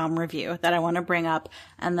Tor.com review that I want to bring up,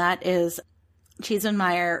 and that is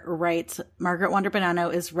Cheesemanmeyer writes, Margaret Wonder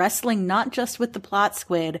Bonanno is wrestling not just with the plot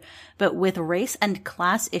squid, but with race and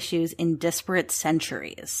class issues in disparate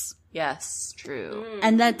centuries. Yes, true.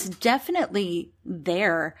 And that's definitely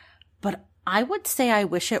there, but I would say I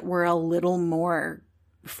wish it were a little more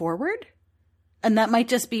forward. And that might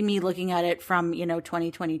just be me looking at it from,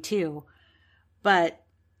 2022. But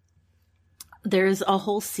there's a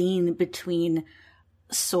whole scene between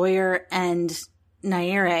Sawyer and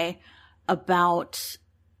Nyere about,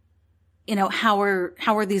 how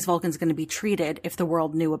are these Vulcans going to be treated if the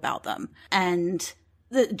world knew about them? And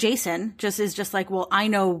Jason is just like, well, I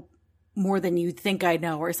know more than you think I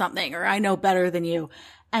know or something, or I know better than you.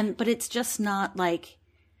 But it's just not like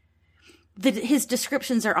his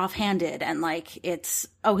descriptions are offhanded and like it's,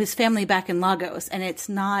 his family back in Lagos, and it's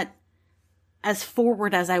not as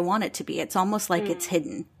forward as I want it to be. It's almost like it's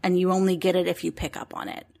hidden and you only get it if you pick up on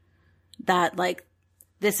it. That like,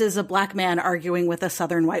 this is a black man arguing with a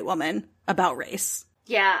Southern white woman about race.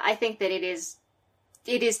 Yeah, I think that it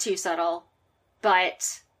is too subtle,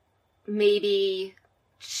 but maybe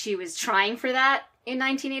she was trying for that in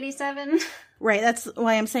 1987. Right. That's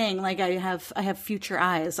why I'm saying like I have future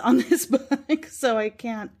eyes on this book, so I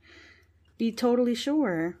can't be totally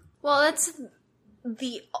sure. Well, that's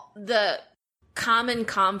the common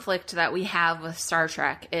conflict that we have with Star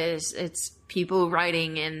Trek is it's people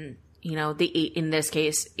writing in, in this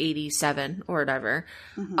case 87 or whatever,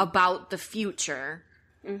 about the future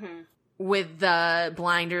with the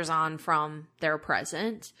blinders on from their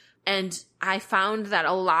present. And I found that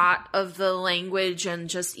a lot of the language and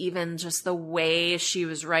just the way she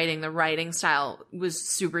was writing, the writing style was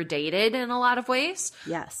super dated in a lot of ways.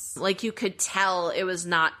 Yes. Like you could tell it was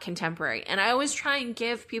not contemporary. And I always try and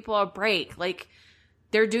give people a break. Like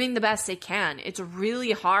they're doing the best they can. It's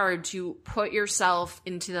really hard to put yourself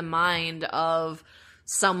into the mind of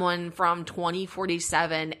someone from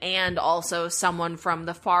 2047 and also someone from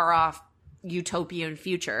the far off utopian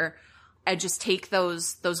future. And just take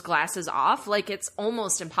those glasses off. Like it's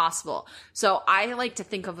almost impossible. So I like to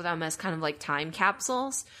think of them as kind of like time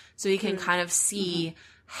capsules. So you can kind of see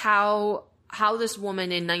how this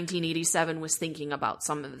woman in 1987 was thinking about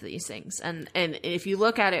some of these things. And if you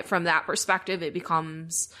look at it from that perspective, it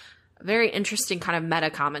becomes a very interesting kind of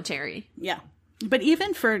meta commentary. Yeah. But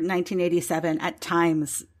even for 1987, at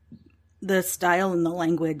times, the style and the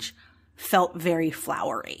language felt very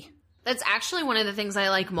flowery. That's actually one of the things I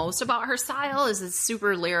like most about her style is it's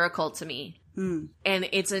super lyrical to me. And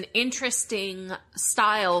it's an interesting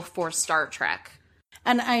style for Star Trek.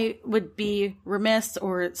 And I would be remiss /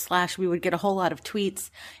 we would get a whole lot of tweets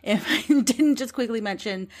if I didn't just quickly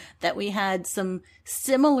mention that we had some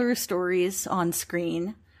similar stories on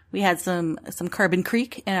screen. We had some Carbon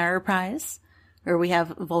Creek in our Enterprise, where we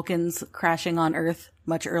have Vulcans crashing on Earth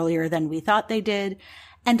much earlier than we thought they did.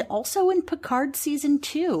 And also in Picard Season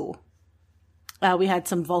 2. We had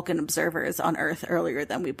some Vulcan observers on Earth earlier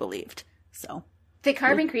than we believed. So the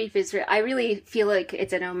Carbon Creek is, I really feel like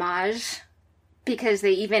it's an homage because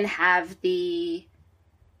they even have the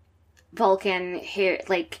Vulcan here,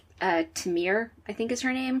 like Tamir, I think is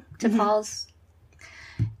her name, T'Pol's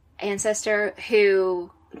ancestor, who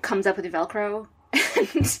comes up with Velcro.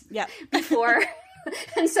 Yeah. Before.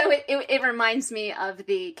 And so it reminds me of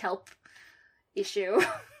the kelp issue.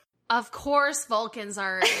 Of course, Vulcans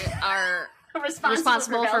are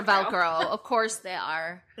responsible for Velcro. Of course they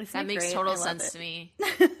are. That makes total sense to me.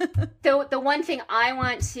 The one thing I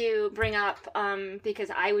want to bring up, because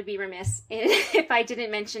I would be remiss if I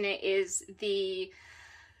didn't mention it, is the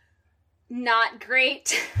not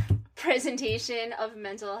great presentation of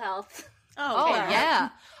mental health. Oh yeah.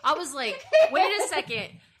 I was like, wait a second.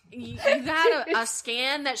 You had a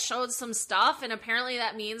scan that showed some stuff, and apparently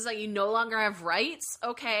that means that you no longer have rights.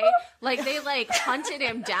 Okay, like they hunted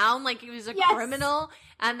him down like he was a criminal,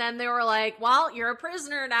 and then they were like, "Well, you're a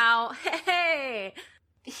prisoner now." Hey,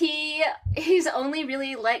 he's only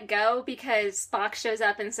really let go because Spock shows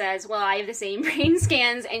up and says, "Well, I have the same brain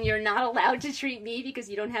scans, and you're not allowed to treat me because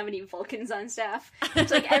you don't have any Vulcans on staff."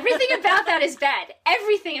 It's like everything about that is bad.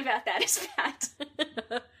 Everything about that is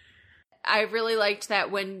bad. I really liked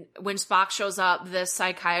that when Spock shows up, this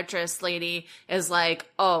psychiatrist lady is like,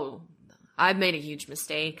 "Oh, I've made a huge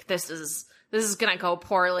mistake. This is gonna go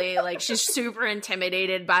poorly." Like she's super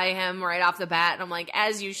intimidated by him right off the bat, and I'm like,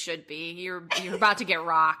 as you should be. You're about to get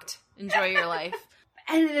rocked. Enjoy your life.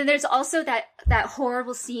 And then there's also that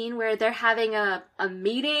horrible scene where they're having a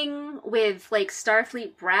meeting with like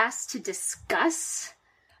Starfleet brass to discuss.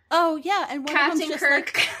 Oh yeah, and Captain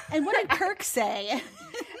Kirk. And what did Kirk say?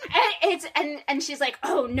 And she's like,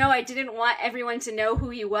 "Oh no, I didn't want everyone to know who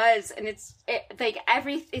he was." And it's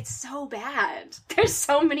so bad. There's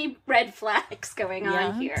so many red flags going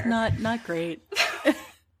on here. It's not great.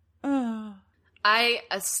 I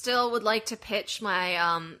still would like to pitch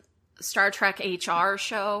my Star Trek HR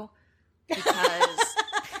show, because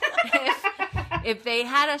if they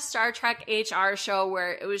had a Star Trek HR show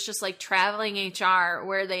where it was just like traveling HR,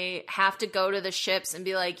 where they have to go to the ships and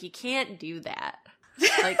be like, you can't do that.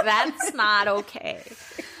 Like, that's not okay.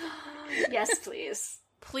 Yes, please.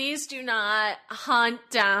 Please do not hunt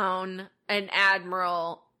down an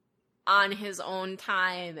admiral on his own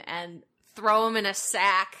time and throw him in a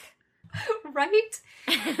sack. Right?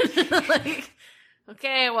 Like,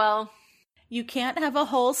 okay, well. You can't have a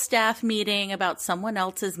whole staff meeting about someone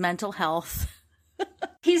else's mental health.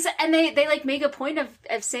 They like make a point of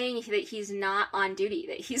saying that he's not on duty,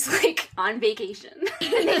 that he's like on vacation.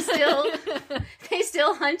 And they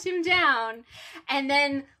still hunt him down and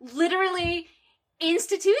then literally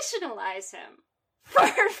institutionalize him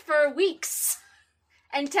for weeks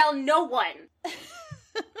and tell no one.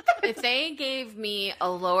 If they gave me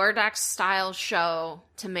a Lower Decks style show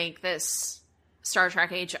to make this Star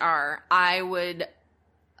Trek HR,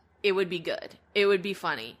 it would be good. It would be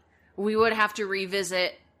funny. We would have to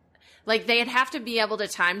revisit, like, they'd have to be able to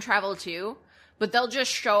time travel too, but they'll just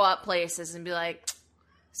show up places and be like,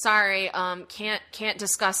 sorry, can't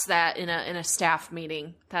discuss that in a staff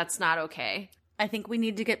meeting. That's not okay. I think we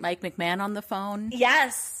need to get Mike McMahon on the phone.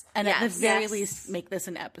 Yes. And at the very least, make this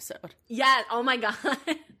an episode. Yeah. Oh my God.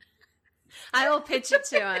 I will pitch it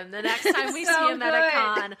to him the next time we see him at a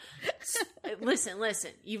con.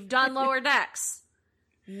 Listen, you've done Lower Decks.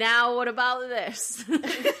 Now what about this?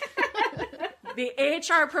 The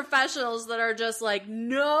HR professionals that are just like,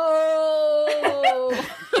 no.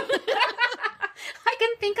 I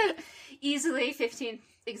can think of easily 15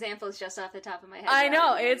 examples just off the top of my head. I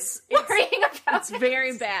know, it's very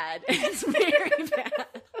bad. It's very bad.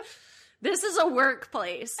 This is a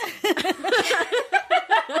workplace.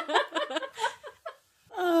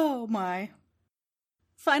 Oh my.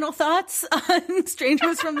 Final thoughts on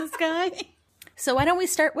Strangers from the Sky? So why don't we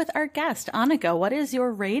start with our guest, Annika? What is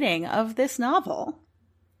your rating of this novel?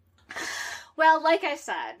 Well, like I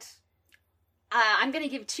said, I'm going to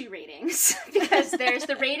give 2 ratings because there's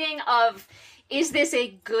the rating of, is this a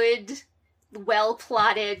good,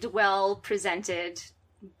 well-plotted, well-presented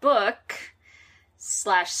book /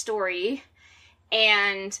 story?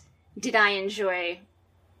 And did I enjoy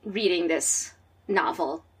reading this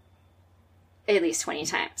novel at least 20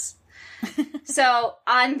 times? So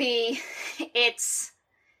on the,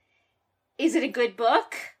 is it a good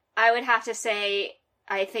book? I would have to say,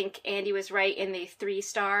 I think Andy was right in the 3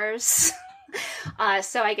 stars.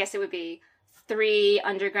 So I guess it would be 3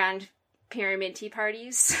 underground pyramid tea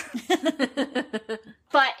parties.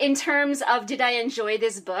 But in terms of did I enjoy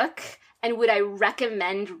this book and would I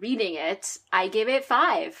recommend reading it, I give it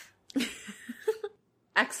 5.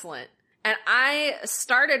 Excellent. And I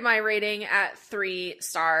started my rating at 3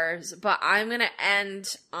 stars, but I'm going to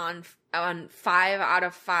end on 5 out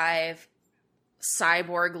of 5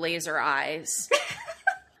 cyborg laser eyes.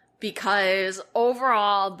 Because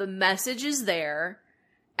overall, the message is there,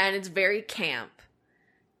 and it's very camp.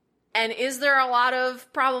 And is there a lot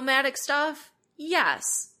of problematic stuff?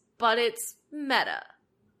 Yes, but it's meta.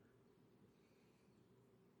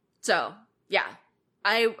 So, yeah.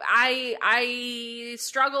 I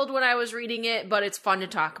struggled when I was reading it, but it's fun to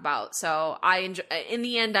talk about. So in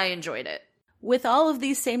the end, I enjoyed it. With all of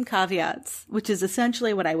these same caveats, which is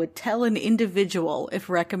essentially what I would tell an individual if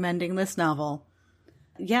recommending this novel.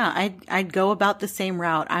 Yeah, I'd go about the same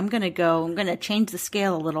route. I'm going to change the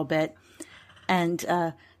scale a little bit and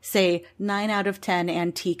say 9 out of 10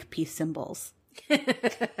 antique peace symbols. /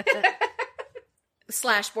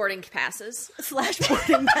 boarding passes. /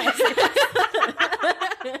 boarding passes.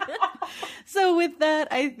 So with that,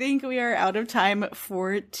 I think we are out of time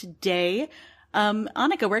for today.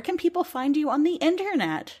 Annika, where can people find you on the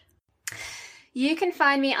internet? You can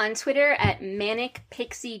find me on Twitter at Manic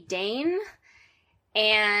Pixie Dane,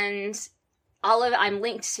 and I'm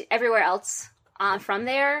linked everywhere else from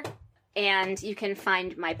there. And you can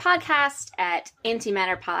find my podcast at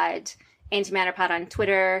Antimatterpod on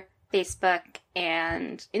Twitter, Facebook,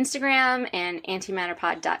 and Instagram, and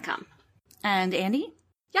antimatterpod.com. And Andy?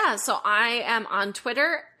 Yeah, so I am on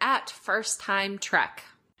Twitter at FirstTimeTrek.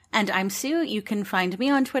 And I'm Sue. You can find me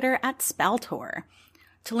on Twitter at Spaltor.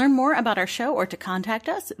 To learn more about our show or to contact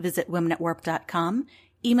us, visit womenatwarp.com,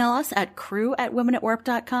 email us at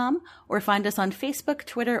crew@womenatwarp.com, or find us on Facebook,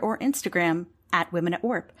 Twitter, or Instagram at Women at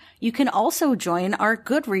Warp. You can also join our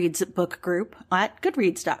Goodreads book group at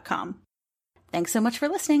goodreads.com. Thanks so much for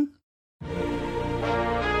listening.